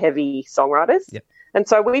of really heavy songwriters. Yep. And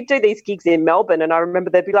so we'd do these gigs in Melbourne, and I remember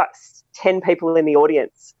there'd be like 10 people in the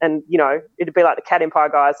audience, and, you know, it'd be like the Cat Empire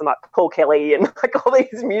guys and like Paul Kelly and like all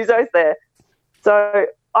these musos there. So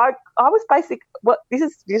I was this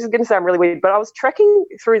is going to sound really weird, but I was trekking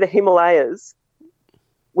through the Himalayas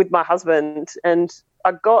with my husband, and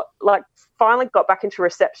I finally got back into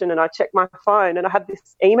reception, and I checked my phone, and I had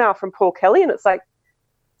this email from Paul Kelly, and it's like,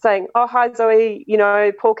 saying, "Oh, hi, Zoe, you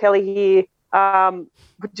know, Paul Kelly here.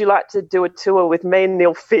 Would you like to do a tour with me and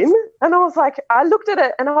Neil Finn?" And I looked at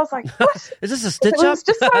it and I was like, what? Is this a stitch up? It was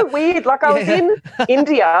just so weird. Like, I was in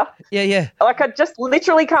India. Yeah. Like, I'd just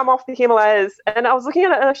literally come off the Himalayas, and I was looking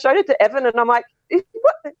at it, and I showed it to Evan, and I'm like,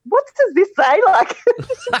 what does this say? Like,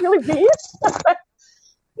 it's really weird.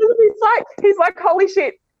 He's like, holy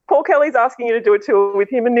shit, Paul Kelly's asking you to do a tour with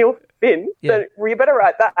him and Neil Finn, so you better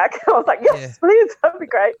write back. I was like, yes, please, that'd be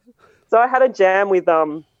great. So I had a jam with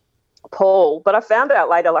Paul, but I found out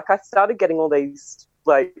later, like, I started getting all these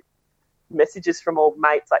like messages from all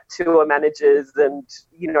mates, like tour managers and,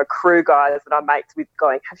 you know, crew guys that I'm mates with,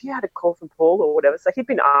 going, have you had a call from Paul or whatever? So he'd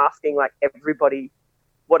been asking like everybody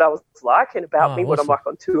what I was like and about me, what I'm like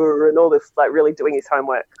on tour and all this, like really doing his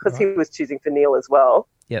homework, because he was choosing for Neil as well.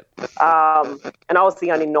 Yep. And I was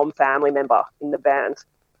the only non-family member in the band.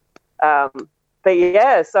 But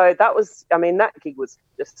yeah, so that was, I mean, that gig was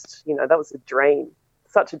just, you know, that was a dream,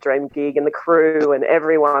 such a dream gig, and the crew and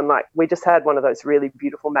everyone, like, we just had one of those really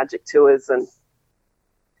beautiful magic tours, and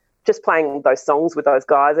just playing those songs with those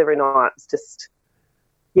guys every night, it's just,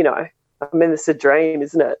 you know, I mean, it's a dream,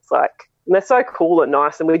 isn't it? It's like, and they're so cool and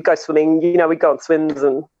nice, and we'd go swimming, you know, we'd go on swims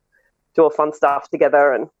and do all fun stuff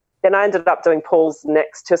together. And then I ended up doing Paul's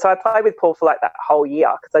next tour. So I played with Paul for like that whole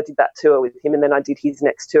year because I did that tour with him, and then I did his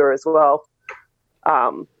next tour as well.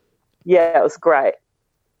 Yeah, it was great.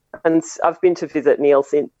 And I've been to visit Neil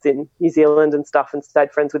since in New Zealand and stuff, and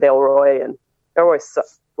stayed friends with Elroy, and Elroy's so,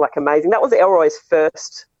 like amazing. That was Elroy's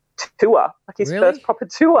first tour, like his first proper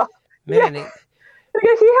tour. Man, yeah.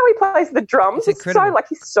 You hear how he plays the drums? It's so, like,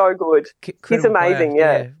 he's so good. He's amazing,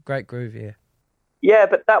 yeah. Great groove, yeah. Yeah,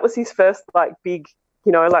 but that was his first, like, big,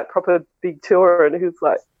 you know, like, proper big tour, and he was,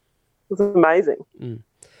 like, it was amazing.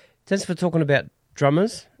 Thanks for talking about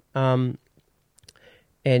drummers, and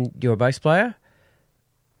you're a bass player.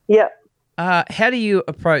 Yeah. How do you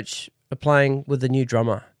approach playing with a new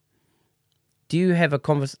drummer? Do you have a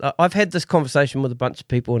I've had this conversation with a bunch of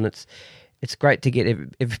people, and it's great to get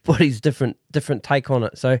everybody's different take on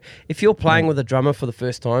it. So if you're playing with a drummer for the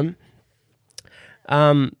first time,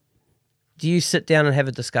 do you sit down and have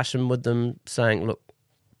a discussion with them saying, look,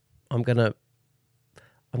 I'm gonna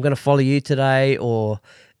follow you today, or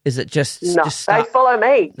is it just no? Just start, they follow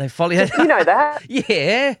me. They follow you. You know that.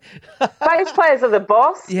 Yeah. Bass players are the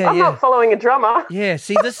boss. I'm not following a drummer. Yeah.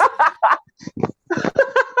 See this.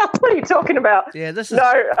 What are you talking about? Yeah. This is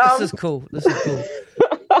cool. This is cool.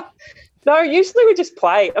 No, usually we just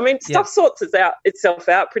play. I mean, stuff sorts itself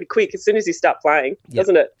out pretty quick as soon as you start playing,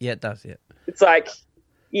 doesn't it? Yeah, it does, yeah. It's like,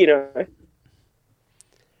 you know,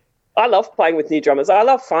 I love playing with new drummers. I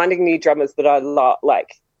love finding new drummers that I love,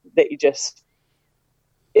 like, that you just,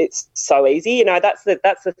 it's so easy. You know, that's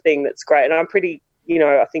the thing that's great. And I'm pretty, you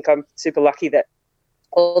know, I think I'm super lucky that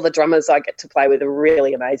all the drummers I get to play with are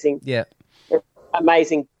really amazing. Yeah. They're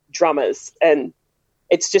amazing drummers. And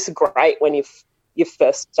it's just great when you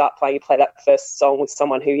first start playing, you play that first song with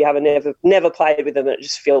someone who you haven't never played with, and it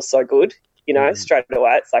just feels so good, you know, straight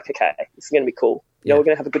away. It's like, okay, this is going to be cool. You know, we're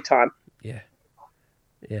going to have a good time. Yeah.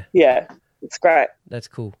 Yeah. Yeah, it's great. That's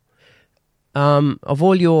cool. Of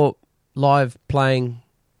all your live playing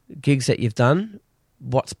gigs that you've done,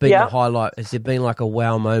 what's been the highlight? Has there been like a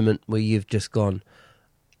wow moment where you've just gone,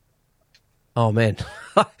 oh man,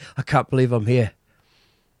 I can't believe I'm here?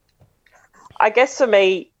 I guess for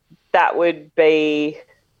me, that would be,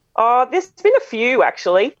 there's been a few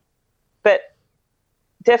actually, but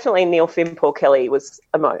definitely Neil Finn, Paul Kelly was,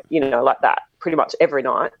 you know, like that pretty much every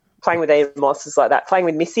night. Playing with Ian Moss is like that. Playing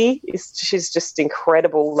with Missy, she's just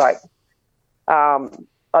incredible. Like, I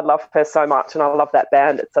love her so much, and I love that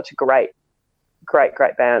band. It's such a great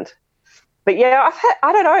band. But yeah,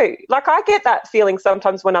 I don't know. Like, I get that feeling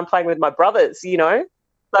sometimes when I'm playing with my brothers, you know,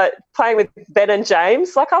 like playing with Ben and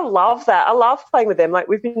James. Like, I love that. I love playing with them. Like,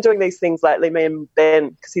 we've been doing these things lately, me and Ben,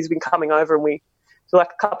 because he's been coming over, and we do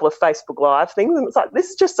like a couple of Facebook Live things, and it's like, this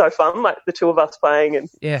is just so fun, like the two of us playing. And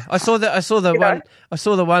yeah, I saw the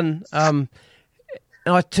one, and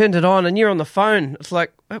I turned it on, and you're on the phone. It's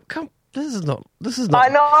like, oh, this is not. I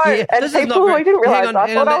know, yeah, and people who didn't realise.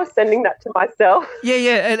 I thought I was sending that to myself.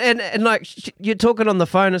 Yeah, and like you're talking on the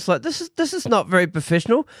phone. It's like this is not very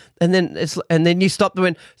professional. And then you stop the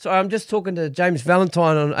win. So I'm just talking to James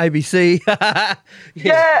Valentine on ABC.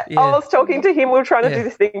 yeah, I was talking to him. We were trying to do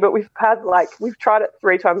this thing, but we've tried it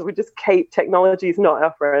 3 times. We just keep, technology is not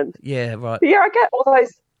our friend. Yeah, right. But yeah, I get all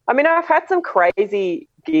those. I mean, I've had some crazy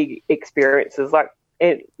gig experiences. Like,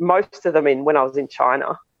 most of them when I was in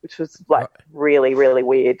China, which was like really, really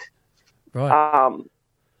weird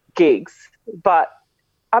gigs. But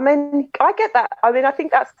I mean, I get that. I mean, I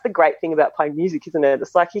think that's the great thing about playing music, isn't it?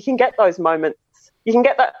 It's like you can get those moments, you can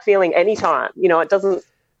get that feeling anytime. You know,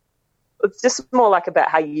 it's just more like about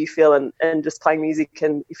how you feel and just playing music.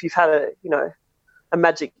 And if you've had a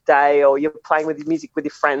magic day, or you're playing with your music with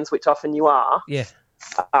your friends, which often you are. Yeah.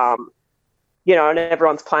 You know, and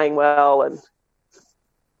everyone's playing well, and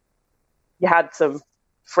you had some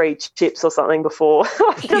free chips or something before.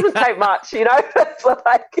 It doesn't take much, you know. It's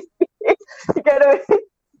like you get to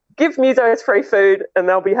give musos free food and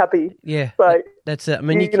they'll be happy. Yeah, so, that's it. I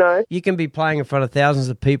mean, you can be playing in front of thousands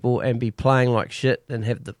of people and be playing like shit and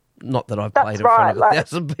have the, not that I've played in front of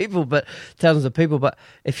 1,000 people, but thousands of people. But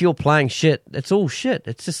if you're playing shit, it's all shit.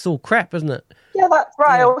 It's just all crap, isn't it? Yeah, that's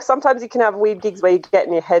right. Yeah. Or sometimes you can have weird gigs where you get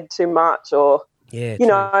in your head too much, or you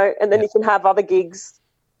know, and then you can have other gigs.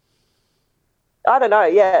 I don't know.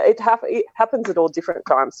 Yeah, it happens at all different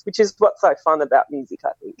times, which is what's so fun about music, I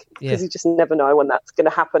think, because you just never know when that's going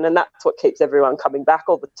to happen, and that's what keeps everyone coming back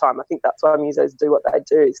all the time. I think that's why musos do what they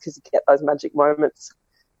do, is because you get those magic moments.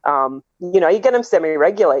 You know, you get them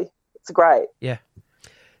semi-regularly. It's great. Yeah.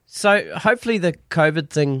 So hopefully the COVID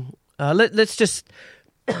thing. Let's just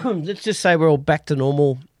let's just say we're all back to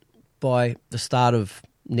normal by the start of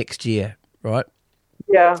next year, right?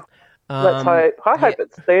 Yeah. Let's hope. I hope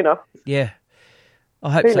it's sooner. Yeah.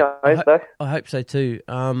 I hope Who so. knows, though? I hope so too.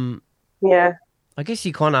 Yeah. I guess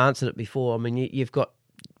you kind of answered it before. I mean, you've got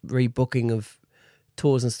rebooking of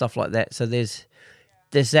tours and stuff like that, so there's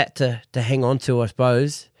that to hang on to, I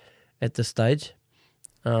suppose, at this stage.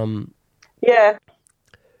 Yeah.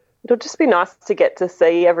 It'll just be nice to get to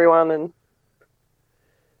see everyone, and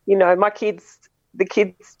my kids. The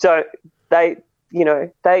kids don't. They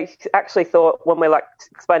actually thought when we're like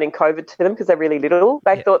explaining COVID to them because they're really little,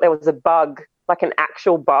 they thought there was a bug, like an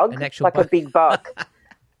actual bug, a big bug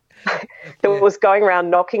that was going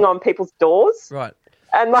around knocking on people's doors, right?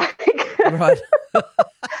 And right,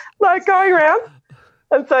 like going around.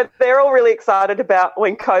 And so they're all really excited about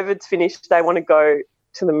when COVID's finished. They want to go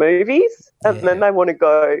to the movies, and then they want to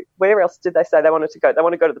go. Where else did they say they wanted to go? They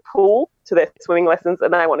want to go to the pool, to their swimming lessons,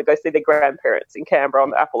 and they want to go see their grandparents in Canberra on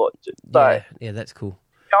the apple orchard. So, yeah, that's cool.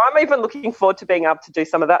 I'm even looking forward to being able to do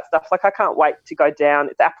some of that stuff. Like, I can't wait to go down.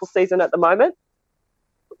 It's apple season at the moment,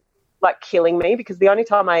 like killing me, because the only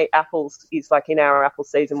time I eat apples is like in our apple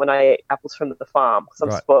season when I eat apples from the farm, because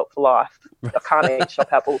I'm spoilt for life. I can't eat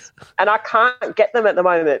shop apples, and I can't get them at the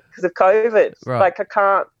moment because of COVID. Right. Like, I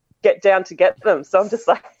can't get down to get them, so I'm just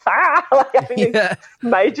like having these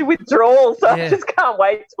major withdrawals. So I just can't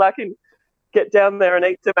wait till I can get down there and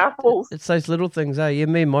eat some apples. It's those little things, eh? Yeah,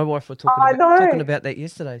 me and my wife were talking about that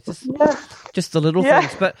yesterday. Just the little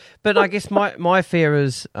things. But I guess my fear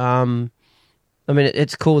is, I mean,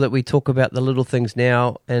 it's cool that we talk about the little things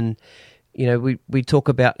now, and we talk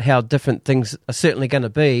about how different things are certainly going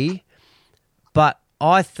to be. But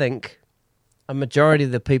I think a majority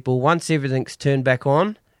of the people, once everything's turned back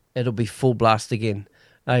on, it'll be full blast again.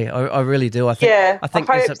 Hey, I really do. I think I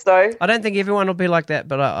hope so. I don't think everyone will be like that,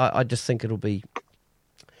 but I just think it'll be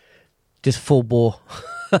just full bore.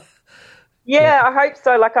 I hope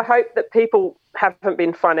so. Like, I hope that people haven't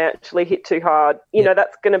been financially hit too hard.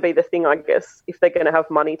 That's going to be the thing, I guess, if they're going to have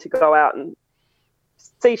money to go out and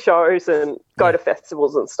see shows and go to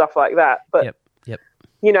festivals and stuff like that. But,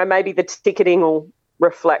 maybe the ticketing will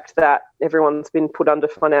reflect that everyone's been put under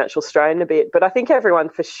financial strain a bit. But I think everyone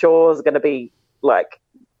for sure is going to be like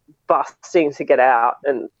busting to get out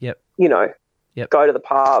and go to the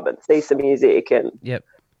pub and see some music. And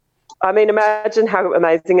I mean, imagine how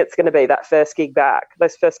amazing it's going to be, that first gig back,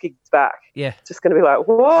 those first gigs back. It's just going to be like,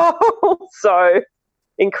 whoa, so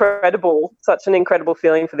incredible, such an incredible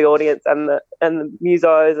feeling for the audience and the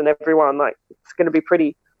musos and everyone. Like, it's going to be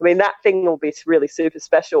pretty. I mean, that thing will be really super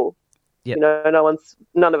special. None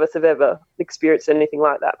of us have ever experienced anything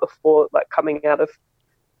like that before, like coming out of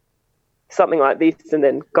something like this and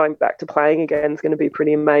then going back to playing again is going to be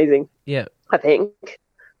pretty amazing. I think.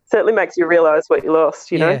 Certainly makes you realise what you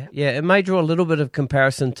lost, know? Yeah, it may draw a little bit of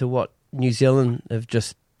comparison to what New Zealand have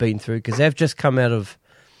just been through, because they've just come out of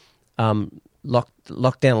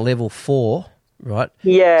lockdown level 4, right?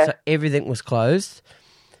 Yeah. So everything was closed.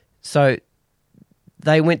 So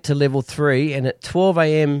they went to level 3, and at 12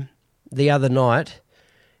 a.m. the other night,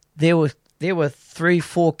 there were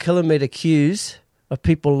 3-4 kilometre queues of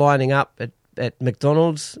people lining up at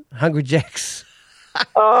McDonald's, Hungry Jack's.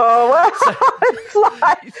 Oh, well, it's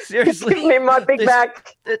like, seriously, give me my Big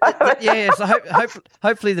Mac. So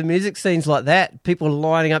hopefully the music scene's like that. People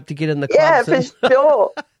lining up to get in the clubs. Yeah, for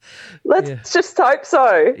sure. Let's just hope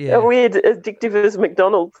so. Yeah. A weird, addictive as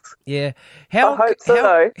McDonald's. Yeah. I hope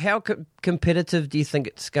so. How competitive do you think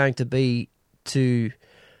it's going to be to,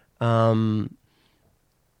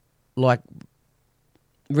 like,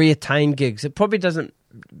 reattain gigs? It probably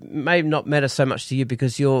may not matter so much to you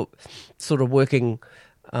because you're sort of working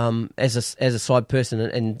as a side person,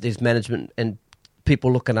 and there's management and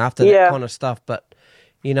people looking after that kind of stuff. But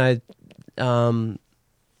band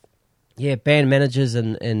managers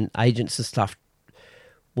and agents and stuff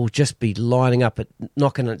will just be lining up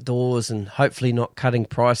knocking at doors and hopefully not cutting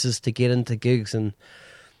prices to get into gigs. And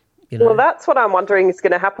well, that's what I'm wondering is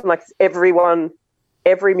going to happen. Like,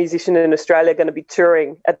 every musician in Australia going to be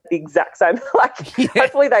touring at the exact same,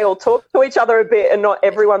 hopefully they all talk to each other a bit and not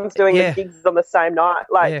everyone's doing the gigs on the same night.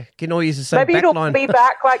 Like, can all use the same maybe it'll backline. be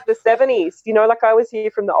back like the 70s, like I always hear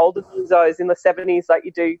from the older musos in the 70s, like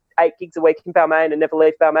you do 8 gigs a week in Balmain and never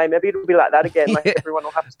leave Balmain. Maybe it'll be like that again. Like, everyone will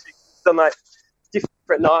have to do gigs on like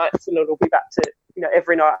different nights, and it'll be back to,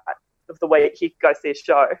 every night of the week you go see a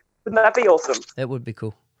show. Wouldn't that be awesome? That would be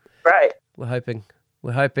cool. Great. We're hoping.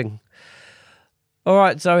 All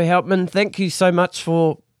right, Zoe Hauptmann, thank you so much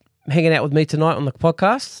for hanging out with me tonight on the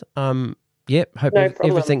podcast. Yep, hope No problem.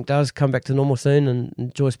 everything does come back to normal soon, and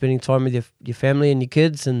enjoy spending time with your family and your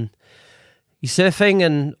kids and your surfing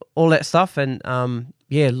and all that stuff. And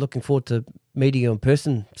looking forward to meeting you in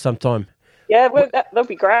person sometime. Yeah, well, that'll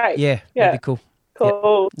be great. Yeah, that'd be cool.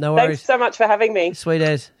 Cool. Yep. No worries. Thanks so much for having me. Sweet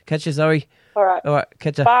as. Catch you, Zoe. All right.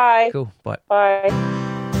 Catch you. Bye. Cool. Bye. Bye.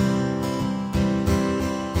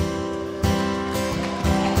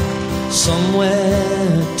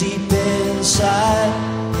 Somewhere deep inside,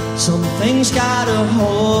 something's got a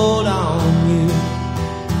hold on you,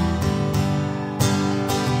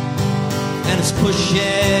 and it's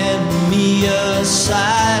pushing me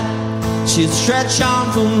aside. She'd stretch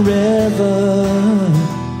on forever.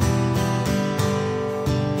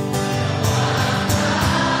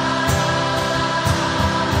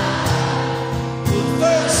 For the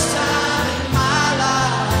first time in my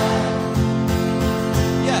life,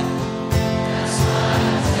 yeah. That's what I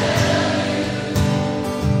tell you.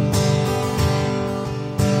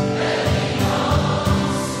 Getting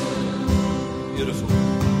home soon. Beautiful.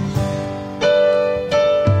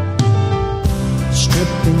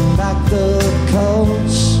 Stripping back the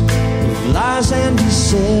coats of lies and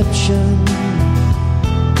deception,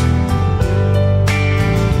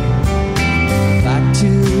 back to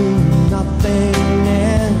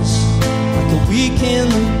nothingness, like a week in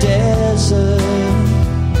the desert.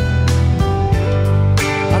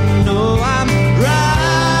 I know I'm right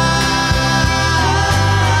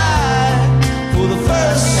for the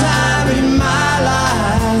first time in my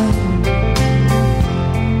life,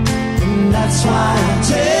 and that's why I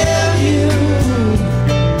tell you,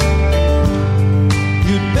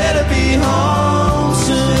 you'd better be home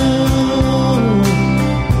soon.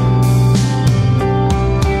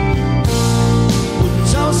 Well,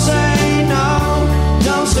 don't say no,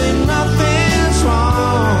 don't say nothing's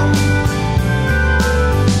wrong.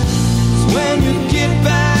 'Cause when you get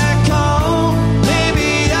back home, maybe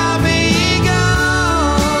I'll be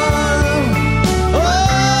gone. Oh.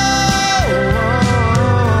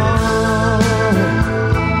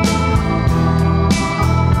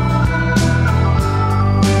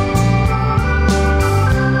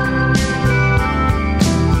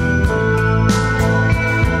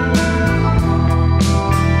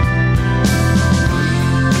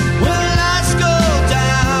 When lights go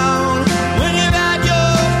down, when you've had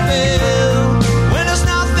your fill, when there's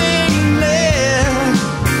nothing left,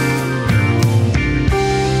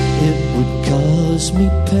 it would cause me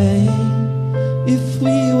pain if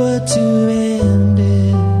we were to end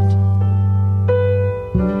it.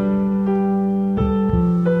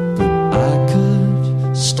 But I could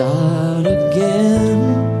start again.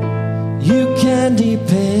 You can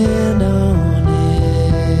depend on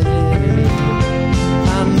it.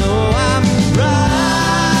 I know I'm right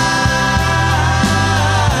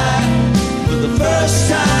for the first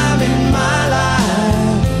time in my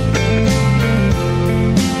life,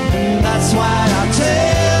 and that's why I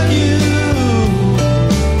tell you,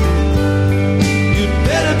 you'd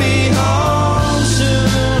better be home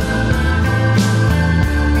soon.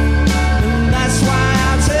 And that's why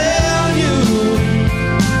I tell you,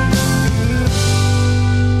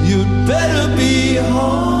 you'd better be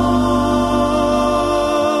home.